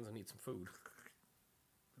my hands and eat some food.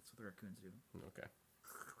 That's what the raccoons do. Okay.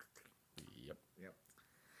 Yep. Yep.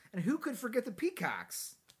 And who could forget the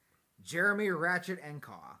peacocks? Jeremy, Ratchet, and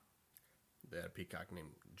Caw. They had a peacock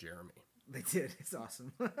named Jeremy. They did. It's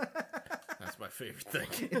awesome. That's my favorite thing.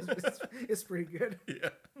 It's pretty good. Yeah.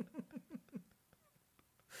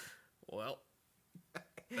 Well,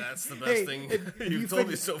 that's the best thing you've told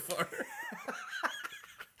me so far.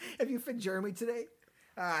 Have you fed Jeremy today?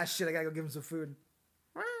 Ah, shit, I gotta go give him some food.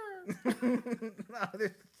 No,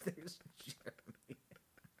 there's Jeremy.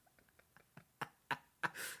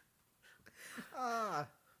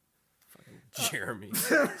 Jeremy.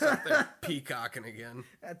 He's out there peacocking again.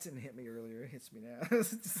 That didn't hit me earlier. It hits me now.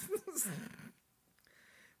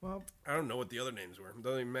 Well, I don't know what the other names were. It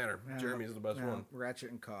doesn't even matter. Jeremy's the best one. Ratchet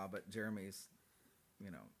and Caw, but Jeremy's, Yeah.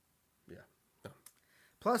 No.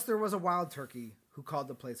 Plus, there was a wild turkey who called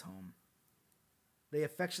the place home. They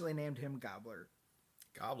affectionately named him Gobbler.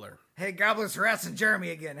 Gobbler. Hey, Gobbler's harassing Jeremy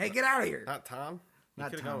again. Hey, get out of here. Not Tom? You Not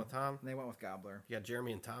could have Tom. gone with Tom. They went with Gobbler. You got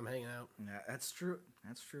Jeremy and Tom hanging out. Yeah, that's true.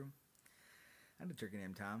 That's true. I had a turkey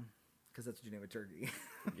named Tom because that's what you name a turkey.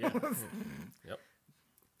 Yeah. Yep.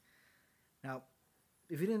 Now,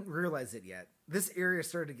 if you didn't realize it yet, this area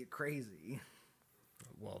started to get crazy.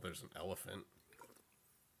 Well, there's an elephant.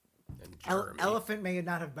 And Jeremy. Elephant may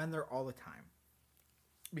not have been there all the time.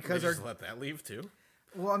 They Because just let that leave too?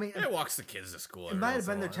 well, I mean, It walks the kids to school. it might have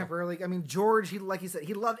been there temporarily. I mean, George, like he said,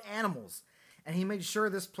 he loved animals, and he made sure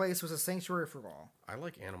this place was a sanctuary for all. I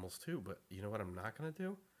like animals too, but you know what I'm not going to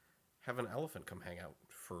do? Have an elephant come hang out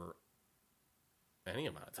for any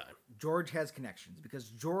amount of time. George has connections because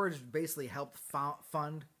George basically helped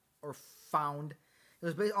found. It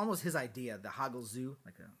was almost his idea, the Hoggle Zoo,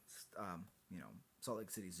 like a Salt Lake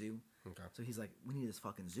City Zoo. Okay. So he's like, we need this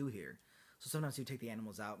fucking zoo here. So sometimes you take the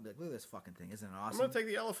animals out and be like, look at this fucking thing, isn't it I'm awesome? going to take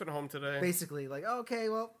the elephant home today. Basically, like, okay,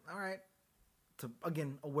 well, all right. To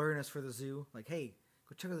again, awareness for the zoo. Like, hey,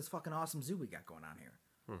 go check out this fucking awesome zoo we got going on here.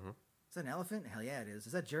 Mm-hmm. Is that an elephant? Hell yeah, it is.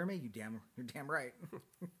 Is that Jeremy? You're damn right.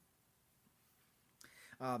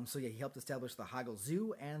 So yeah, he helped establish the Hoggle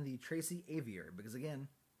Zoo and the Tracy Aviary because again,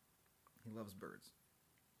 he loves birds.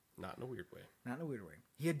 Not in a weird way. Not in a weird way.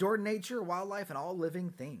 He adored nature, wildlife, and all living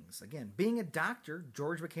things. Again, being a doctor,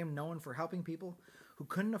 George became known for helping people who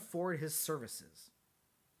couldn't afford his services.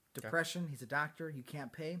 Depression, he's a doctor, you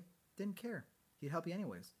can't pay, didn't care. He'd help you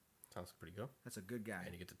anyways. Sounds pretty good. That's a good guy.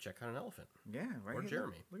 And you get to check on an elephant. Yeah, right. Or here,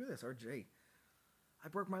 Jeremy. Look at this. Or Jay. I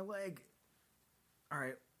broke my leg. All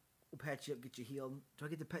right, we'll patch you up, get you healed. Do I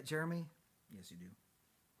get to pet Jeremy? Yes, you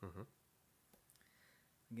do. Mm-hmm.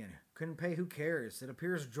 Again, couldn't pay, who cares? It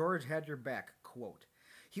appears George had your back, quote.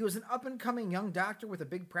 He was an up-and-coming young doctor with a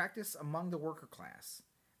big practice among the worker class.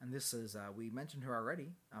 And this is, we mentioned her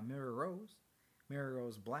already, Mary Rose. Mary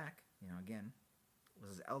Rose Black, again,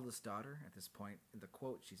 was his eldest daughter. At this point, in the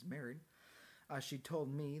quote, she's married. She told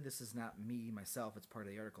me, this is not me, myself, it's part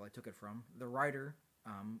of the article I took it from. The writer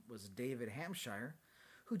was David Hampshire,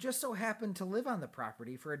 who just so happened to live on the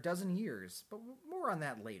property for 12 years. But more on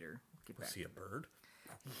that later. We'll get Was back. he a bird?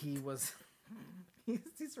 He was.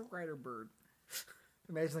 He's a writer bird.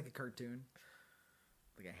 Imagine like a cartoon,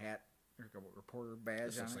 like a hat or like a reporter badge.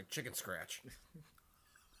 This looks like chicken scratch.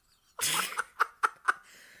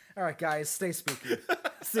 All right, guys, stay spooky.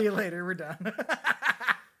 See you later. We're done.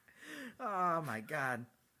 Oh my god.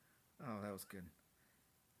 Oh, that was good.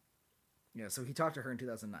 Yeah, so he talked to her in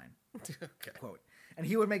 2009. Okay. Quote, and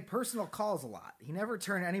he would make personal calls a lot. He never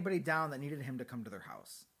turned anybody down that needed him to come to their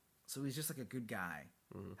house. So he's just like a good guy,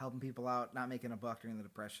 helping people out, not making a buck during the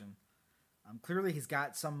Depression. Clearly he's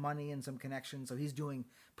got some money and some connections, so he's doing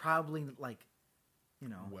probably like, you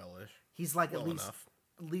know, Well-ish. he's like Well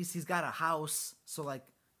at least he's got a house, so like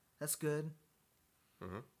that's good.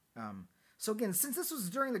 So again, since this was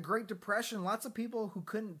during the Great Depression, lots of people who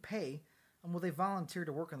couldn't pay, they volunteered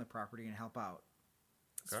to work on the property and help out.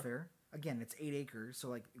 That's fair. Again, it's 8 acres, so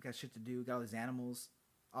like you got shit to do, got all these animals,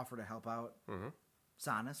 offer to help out. It's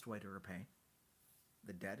honest way to repay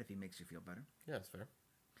the debt if he makes you feel better. Yeah, that's fair.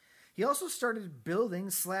 He also started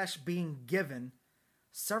building / being given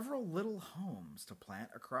several little homes to plant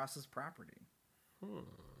across his property.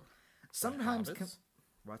 Sometimes,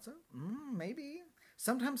 what's up? Maybe.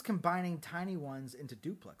 Sometimes combining tiny ones into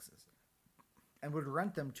duplexes, and would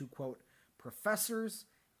rent them to, quote, professors,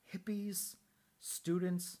 hippies,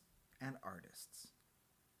 students, and artists.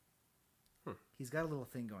 He's got a little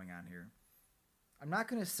thing going on here. I'm not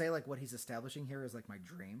going to say like what he's establishing here is like my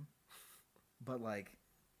dream, but like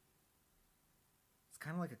it's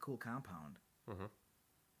kind of like a cool compound.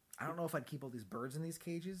 I don't know if I'd keep all these birds in these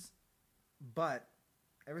cages, but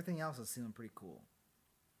everything else is seeming pretty cool.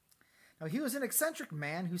 Now, he was an eccentric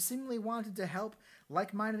man who seemingly wanted to help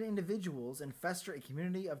like-minded individuals and foster a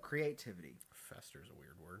community of creativity. Fester's a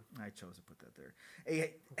weird word. I chose to put that there.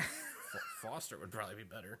 Foster would probably be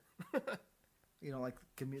better. You know, like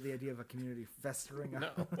the idea of a community festering.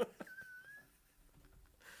 No.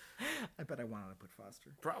 I bet I wanted to put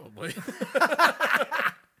foster. Probably.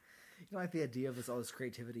 You know, like the idea of all this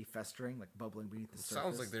creativity festering, like bubbling beneath the surface.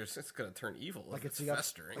 Sounds like it's going to turn evil. Like it's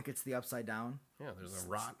festering. Like it's the upside down. Yeah, there's a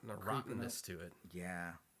rottenness to it.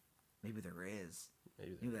 Yeah, maybe there is.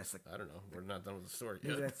 Maybe that's like, I don't know. We're not done with the story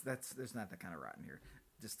maybe yet. that's there's not that kind of rotten here.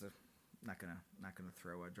 Just not gonna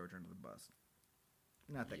throw George under the bus.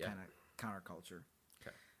 Not that kind of counterculture.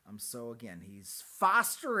 Okay. So again, he's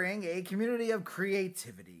fostering a community of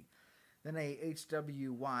creativity. Then a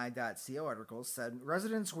HWY.co article said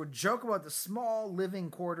residents would joke about the small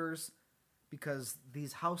living quarters because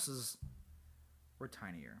these houses were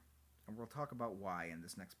tinier. And we'll talk about why in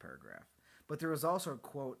this next paragraph. But there was also,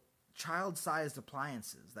 quote, child-sized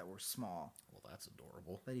appliances that were small. Well, that's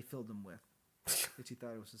adorable. That he filled them with. That he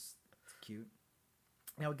thought it was just cute.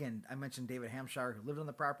 Now, again, I mentioned David Hampshire, who lived on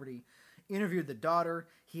the property, interviewed the daughter.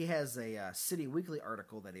 He has a City Weekly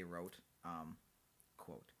article that he wrote.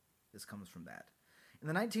 Quote, this comes from that. In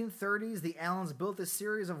the 1930s, the Allens built a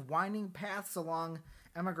series of winding paths along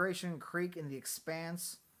Emigration Creek in the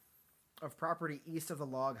expanse of property east of the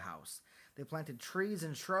log house. They planted trees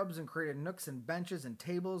and shrubs and created nooks and benches and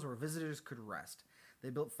tables where visitors could rest. They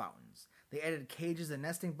built fountains. They added cages and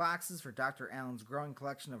nesting boxes for Dr. Allen's growing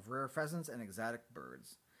collection of rare pheasants and exotic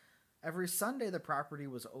birds. Every Sunday, the property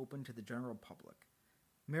was open to the general public.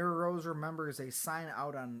 Mary Rose remembers a sign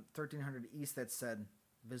out on 1300 East that said,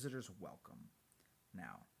 visitors welcome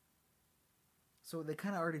now. So they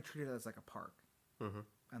kind of already treated it as like a park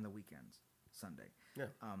on the weekends, Sunday. Yeah.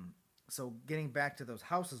 So getting back to those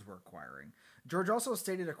houses we're acquiring, George also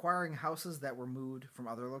stated acquiring houses that were moved from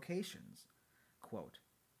other locations. Quote,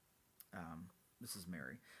 this is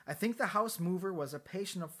Mary. I think the house mover was a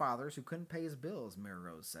patient of father's who couldn't pay his bills, Mary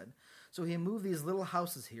Rose said. So he moved these little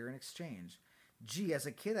houses here in exchange. Gee, as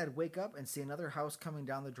a kid, I'd wake up and see another house coming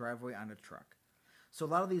down the driveway on a truck. So a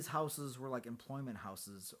lot of these houses were like employment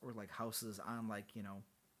houses or like houses on like, you know,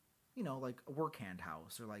 like a work hand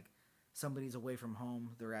house or like somebody's away from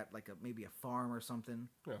home. They're at like maybe a farm or something.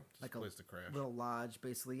 Yeah, just like a place to crash. Little lodge,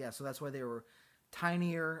 basically. Yeah, so that's why they were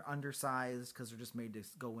tinier, undersized, because they're just made to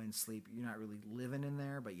go in, sleep. You're not really living in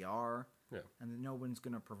there, but you are. Yeah. And no one's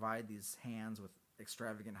going to provide these hands with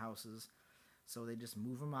extravagant houses. So they just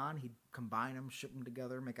move them on. He'd combine them, ship them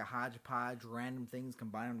together, make a hodgepodge, random things,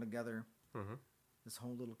 combine them together. This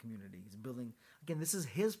whole little community. He's building, again, this is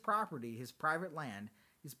his property, his private land.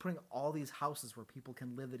 He's putting all these houses where people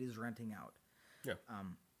can live that he's renting out. Yeah.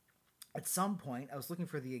 At some point, I was looking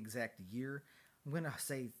for the exact year. I'm going to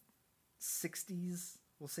say 60s.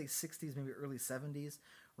 We'll say 60s, maybe early 70s.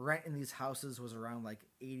 Rent in these houses was around like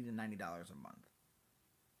 $80 to $90 a month.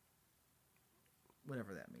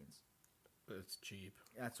 Whatever that means. It's cheap.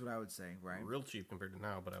 That's what I would say, right? Real cheap compared to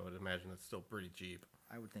now, but I would imagine it's still pretty cheap.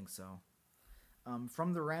 I would think so.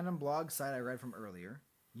 From the random blog site I read from earlier,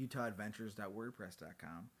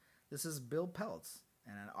 utahadventures.wordpress.com, this is Bill Peltz.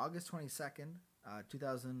 And on August 22nd,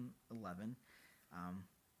 2011,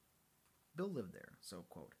 Bill lived there. So,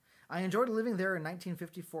 quote, I enjoyed living there in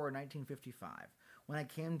 1954 and 1955. When I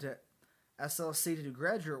came to SLC to do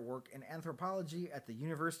graduate work in anthropology at the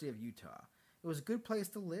University of Utah. It was a good place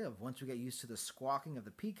to live once we got used to the squawking of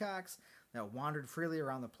the peacocks that wandered freely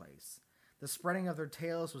around the place. The spreading of their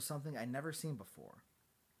tails was something I'd never seen before.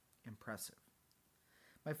 Impressive.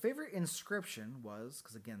 My favorite inscription was,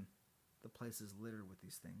 because again, the place is littered with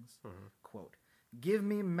these things, quote, "Give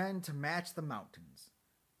me men to match the mountains."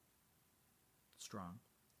 Strong.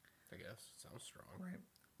 I guess. Sounds strong. Right.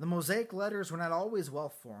 The mosaic letters were not always well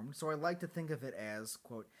formed, so I like to think of it as,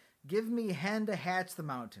 quote, "Give me hen to hatch the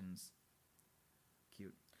mountains."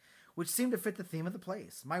 Cute. Which seemed to fit the theme of the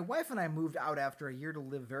place. My wife and I moved out after a year to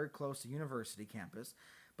live very close to university campus,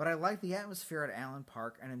 but I liked the atmosphere at Allen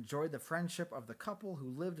Park and enjoyed the friendship of the couple who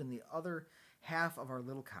lived in the other half of our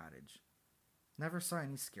little cottage. Never saw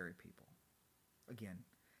any scary people. Again,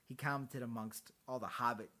 he commented amongst all the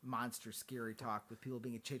Hobbit monster scary talk with people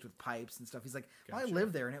being chased with pipes and stuff. He's like, well, I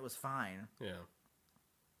lived there and it was fine. Yeah.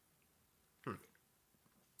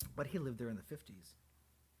 But he lived there in the 50s.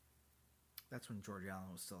 That's when George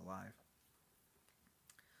Allen was still alive.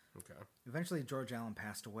 Okay. Eventually, George Allen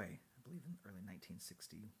passed away, I believe in early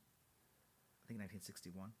 1960. I think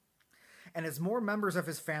 1961. And as more members of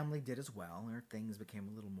his family did as well, or things became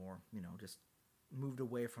a little more, just moved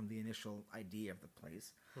away from the initial idea of the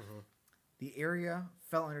place, the area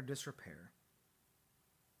fell under disrepair.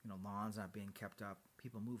 Lawns not being kept up,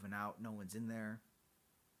 people moving out, no one's in there.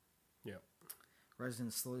 Yeah.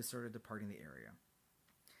 Residents slowly started departing the area.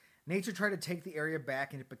 Nature tried to take the area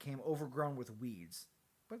back and it became overgrown with weeds,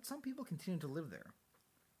 but some people continued to live there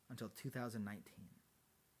until 2019,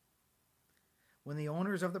 when the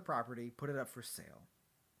owners of the property put it up for sale.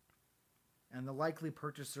 And the likely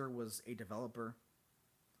purchaser was a developer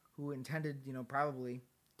who intended, probably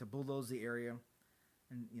to bulldoze the area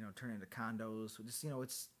and, turn it into condos. Just,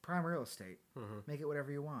 it's prime real estate. Make it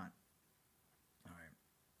whatever you want. All right.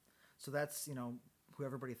 So that's, who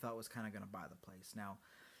everybody thought was kind of going to buy the place. Now,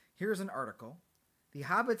 here's an article. The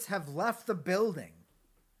Hobbits have left the building.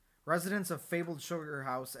 Residents of fabled Sugar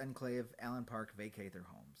House Enclave, Allen Park, vacate their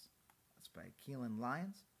homes. That's by Keelan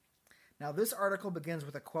Lyons. Now, this article begins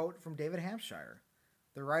with a quote from David Hampshire,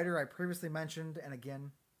 the writer I previously mentioned, and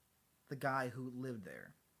again, the guy who lived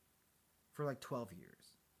there for like 12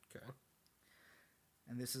 years. Okay.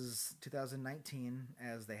 And this is 2019,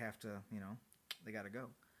 as they have to, they got to go.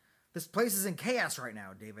 "This place is in chaos right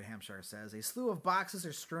now," David Hampshire says. "A slew of boxes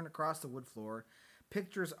are strewn across the wood floor.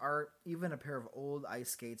 Pictures, art, even a pair of old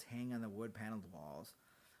ice skates hang on the wood-paneled walls.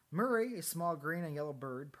 Murray, a small green and yellow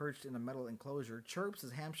bird perched in a metal enclosure, chirps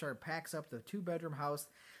as Hampshire packs up the two-bedroom house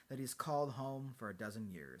that he's called home for a dozen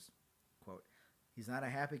years. Quote, "He's not a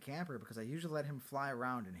happy camper because I usually let him fly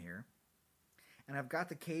around in here. And I've got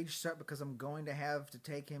the cage shut because I'm going to have to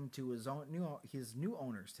take him to his new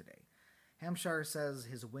owners today." Hampshire says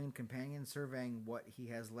his winged companion, surveying what he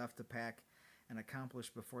has left to pack and accomplish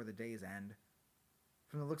before the day's end.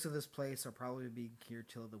 "From the looks of this place, I'll probably be here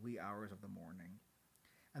till the wee hours of the morning."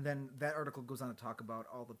 And then that article goes on to talk about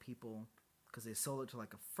all the people, because they sold it to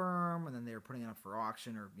like a firm, and then they were putting it up for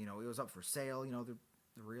auction, or, it was up for sale, the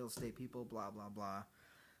real estate people, blah, blah, blah.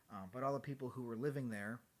 But all the people who were living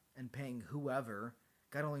there and paying whoever,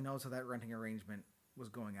 God only knows how that renting arrangement was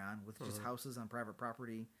going on with just houses on private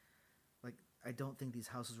property. Like, I don't think these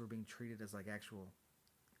houses were being treated as like actual,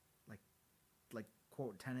 like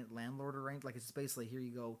quote, tenant landlord arrangement. Like, it's basically, here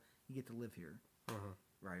you go, you get to live here.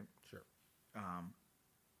 Right? Sure.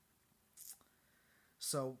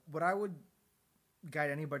 So what I would guide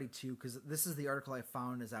anybody to, because this is the article I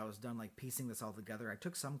found as I was done like piecing this all together. I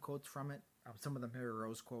took some quotes from it. Some of the Mary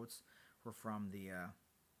Rose quotes were from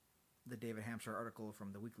the David Hampshire article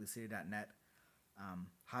from theweeklycity.net,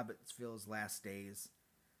 Hobbitsville's Last Days.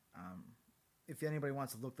 If anybody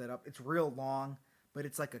wants to look that up, it's real long, but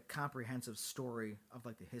it's like a comprehensive story of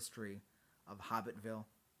like the history of Hobbitville.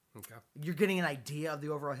 Okay. You're getting an idea of the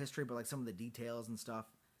overall history, but like some of the details and stuff,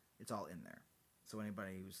 it's all in there. So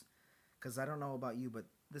anybody who's, because I don't know about you, but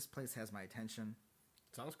this place has my attention.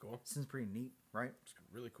 Sounds cool. Seems pretty neat, right? It's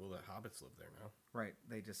really cool that hobbits live there now. Right.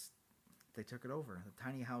 They took it over. The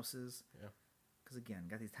tiny houses. Yeah. Because again,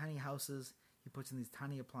 got these tiny houses. He puts in these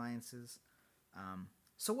tiny appliances.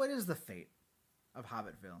 So what is the fate of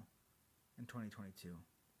Hobbitville in 2022?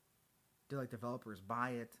 Do like developers buy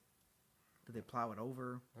it? Do they plow it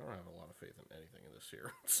over? I don't have a lot of faith in anything in this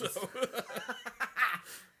year. So.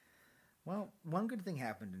 Well, one good thing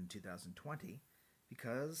happened in 2020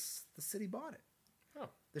 because the city bought it. Oh.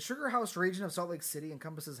 The Sugar House region of Salt Lake City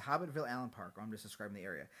encompasses Hobbitville Allen Park. I'm just describing the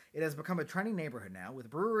area. It has become a trendy neighborhood now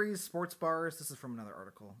with breweries, sports bars. This is from another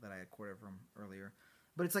article that I had quoted from earlier.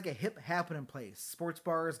 But it's like a hip happening place. Sports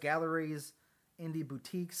bars, galleries, indie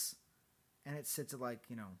boutiques. and it sits at like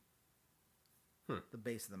the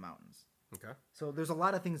base of the mountains. Okay. So there's a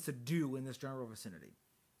lot of things to do in this general vicinity.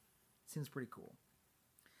 Seems pretty cool.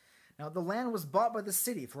 Now, the land was bought by the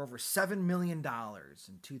city for over $7 million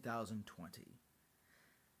in 2020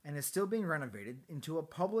 and is still being renovated into a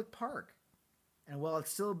public park. And while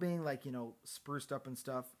it's still being spruced up and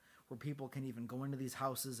stuff, where people can even go into these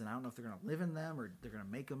houses, and I don't know if they're going to live in them or they're going to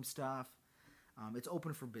make them stuff, it's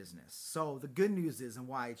open for business. So the good news is, and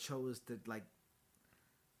why I chose to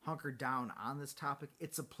hunker down on this topic,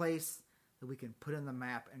 it's a place that we can put in the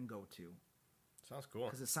map and go to. Sounds cool.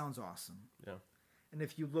 Because it sounds awesome. Yeah. And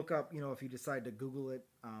if you look up, if you decide to Google it,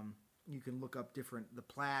 you can look up the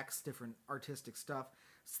plaques, different artistic stuff.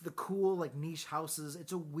 It's the cool, niche houses.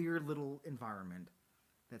 It's a weird little environment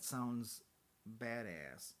that sounds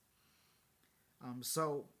badass.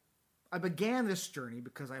 So I began this journey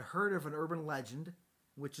because I heard of an urban legend,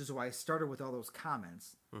 which is why I started with all those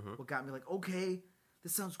comments. Mm-hmm. What got me okay,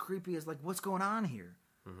 this sounds creepy. Is what's going on here?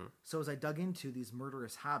 Mm-hmm. So as I dug into these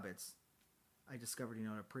murderous hobbits, I discovered,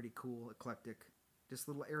 a pretty cool, eclectic, just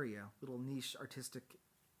little area, little niche, artistic,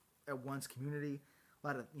 at once community. A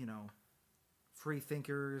lot of, free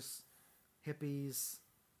thinkers, hippies.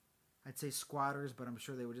 I'd say squatters, but I'm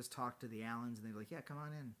sure they would just talk to the Allens and they'd be like, yeah, come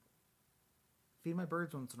on in. Feed my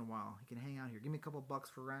birds once in a while. You can hang out here. Give me a couple bucks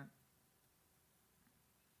for rent.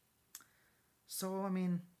 So,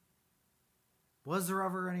 was there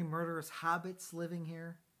ever any murderous hobbits living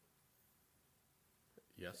here?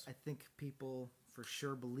 Yes. I think people for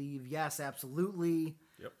sure believe, yes, absolutely.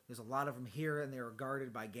 Yep. There's a lot of them here, and they are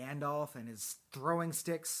guarded by Gandalf and his throwing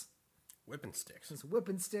sticks. Whipping sticks. His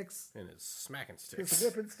whipping sticks. And his smacking sticks. His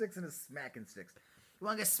whipping sticks and his smacking sticks. You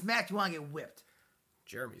want to get smacked, you want to get whipped.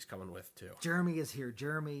 Jeremy's coming with, too. Jeremy is here.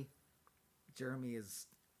 Jeremy is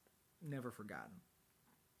never forgotten.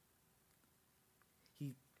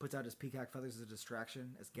 He puts out his peacock feathers as a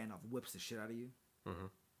distraction as Gandalf whips the shit out of you. Mm-hmm.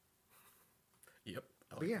 Yep.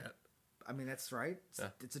 I But like yeah, that. that's right.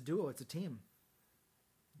 It's a duo. It's a team.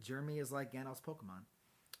 Jeremy is like Gandalf's Pokemon.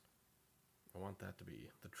 I want that to be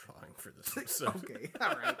the drawing for this episode. Okay,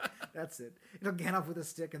 all right. That's it. Gandalf with a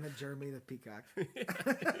stick and then Jeremy the peacock.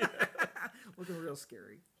 Looking real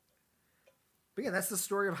scary. But yeah, that's the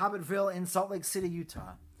story of Hobbitville in Salt Lake City,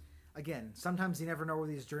 Utah. Again, sometimes you never know where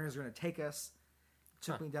these journeys are going to take us. It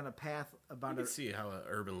took me down a path about You can see how an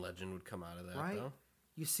urban legend would come out of that, right? though.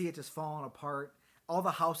 You see it just falling apart. All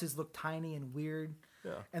the houses look tiny and weird.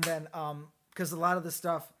 Yeah. And then, because a lot of the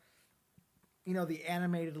stuff, the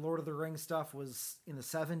animated Lord of the Rings stuff was in the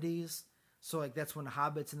 70s. So, that's when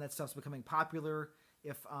Hobbits and that stuff's becoming popular.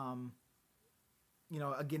 If,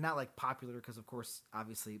 again, not popular because, of course,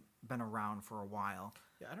 obviously been around for a while.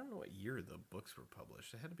 Yeah, I don't know what year the books were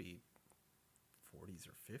published. It had to be 40s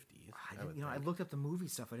or 50s. I looked up the movie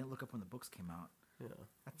stuff. I didn't look up when the books came out. Yeah.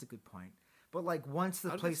 That's a good point. But, once the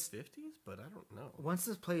place... 50s? But I don't know. Once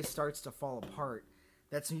this place starts to fall apart,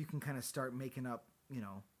 that's when you can kind of start making up,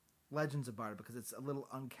 legends about it because it's a little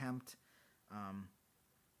unkempt.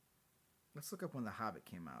 Let's look up when The Hobbit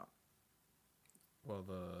came out. Well,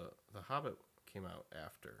 the Hobbit came out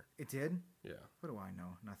after. It did? Yeah. What do I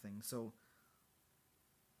know? Nothing. So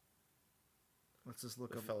let's just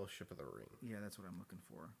look The up. Fellowship of the Ring. Yeah, that's what I'm looking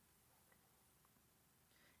for.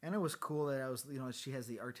 And it was cool that I was, she has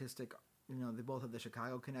the artistic, they both have the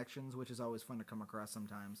Chicago connections, which is always fun to come across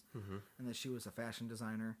sometimes. Mm-hmm. And that she was a fashion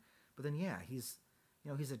designer. But then, yeah, he's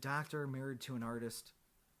a doctor married to an artist.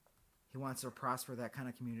 He wants to prosper that kind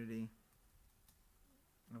of community.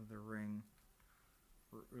 Of the Ring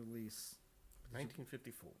release.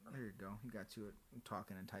 1954. There you go. You got to it.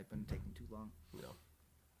 Talking and typing, taking too long. Yeah.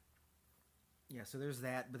 Yeah, so there's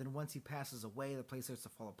that. But then once he passes away, the place starts to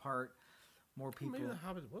fall apart. More people. Maybe the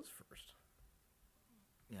Hobbit was first.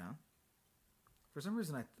 Yeah. For some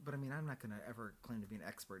reason, I'm not going to ever claim to be an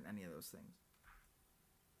expert in any of those things.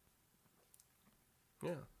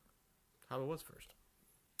 Yeah. Hobbit was first.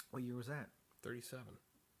 What year was that? 37.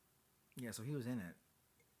 Yeah, so he was in it.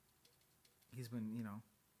 He's been,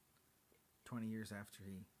 20 years after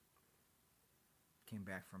he came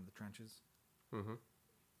back from the trenches. Mm-hmm.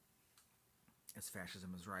 As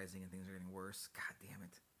fascism is rising and things are getting worse. God damn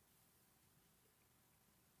it.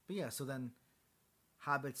 But yeah, so then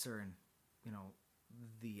hobbits are in,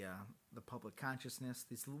 the public consciousness.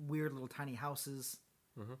 These weird little tiny houses.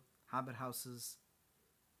 Mm-hmm. Hobbit houses.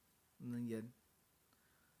 And then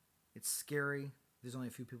it's scary. There's only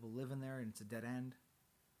a few people living there and it's a dead end.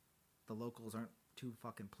 The locals aren't too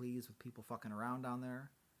fucking pleased with people fucking around down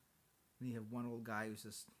there. And you have one old guy who's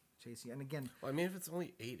just chasing. And again... Well, if it's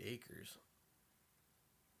only 8 acres...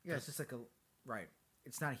 Yeah, it's just right.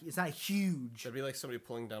 it's not huge. That'd be like somebody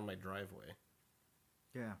pulling down my driveway.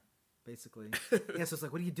 Yeah, basically. Yeah, so it's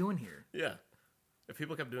like, what are you doing here? Yeah. If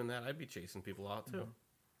people kept doing that, I'd be chasing people out too.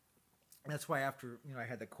 And that's why after I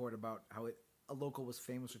had the quote about how a local was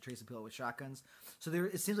famous for chasing people out with shotguns. So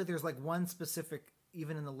it seems like there's like one specific,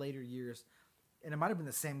 even in the later years, and it might have been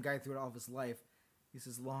the same guy throughout all of his life. He's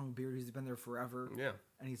this long beard. He's been there forever. Yeah.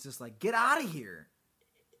 And he's just like, get out of here.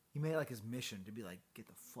 He made it like his mission to be like, get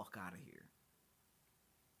the fuck out of here.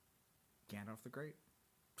 Gandalf the Great.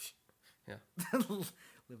 Yeah.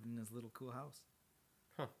 Living in his little cool house.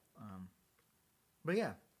 Huh. But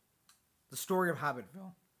yeah, the story of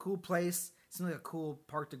Hobbitville. Cool place. Seems like a cool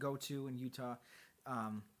park to go to in Utah.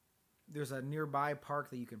 There's a nearby park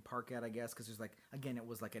that you can park at, I guess, because there's like, again, it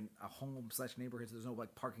was like a home/neighborhood, so there's no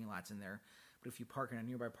like parking lots in there. But if you park in a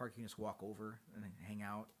nearby park, you can just walk over and hang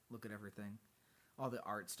out, look at everything. All the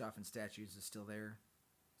art stuff and statues is still there.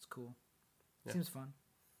 It's cool. Yeah. Seems fun.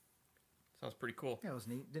 Sounds pretty cool. Yeah, it was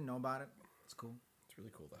neat. Didn't know about it. It's cool. It's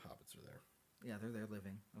really cool the hobbits are there. Yeah, they're there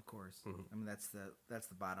living, of course. Mm-hmm. I mean, that's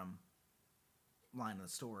the bottom line of the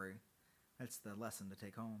story. That's the lesson to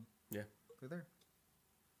take home. Yeah. They're there.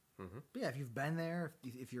 Mm-hmm. But yeah, if you've been there,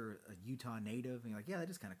 if you're a Utah native, and you're like, yeah, that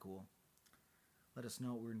is kind of cool, let us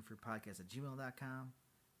know at weirdandfearedpodcast@gmail.com.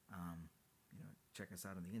 Check us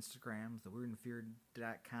out on the Instagrams, the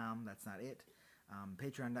weirdandfeared.com. That's not it.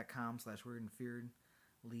 Patreon.com/weirdandfeared.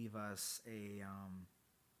 Leave us a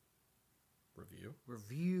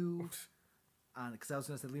review because I was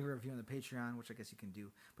going to say leave a review on the Patreon, which I guess you can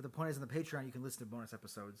do. But the point is, on the Patreon, you can listen to bonus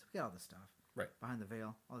episodes. We got all this stuff. Right. Behind the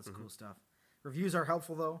Veil, all this cool stuff. Reviews are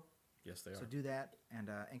helpful, though. Yes, they are. So do that. And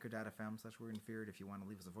anchor.fm/weirdandfeared if you want to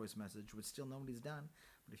leave us a voice message, which still nobody's done.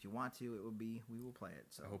 But if you want to, it would be, we will play it.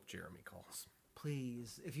 So I hope Jeremy calls.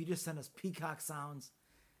 Please, if you just send us peacock sounds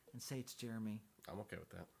and say it's Jeremy. I'm okay with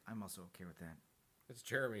that. I'm also okay with that. It's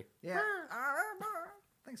Jeremy. Yeah.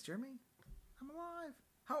 Thanks, Jeremy. I'm alive.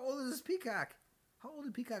 How old is this peacock? How old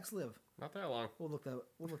do peacocks live? Not that long. We'll look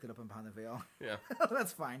it up on Behind the Veil. Yeah.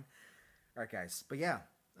 That's fine. All right, guys. But yeah,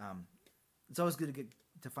 it's always good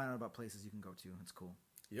to find out about places you can go to. It's cool.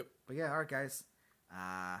 Yep. But yeah, all right, guys.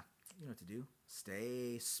 You know what to do.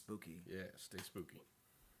 Stay spooky. Yeah, stay spooky.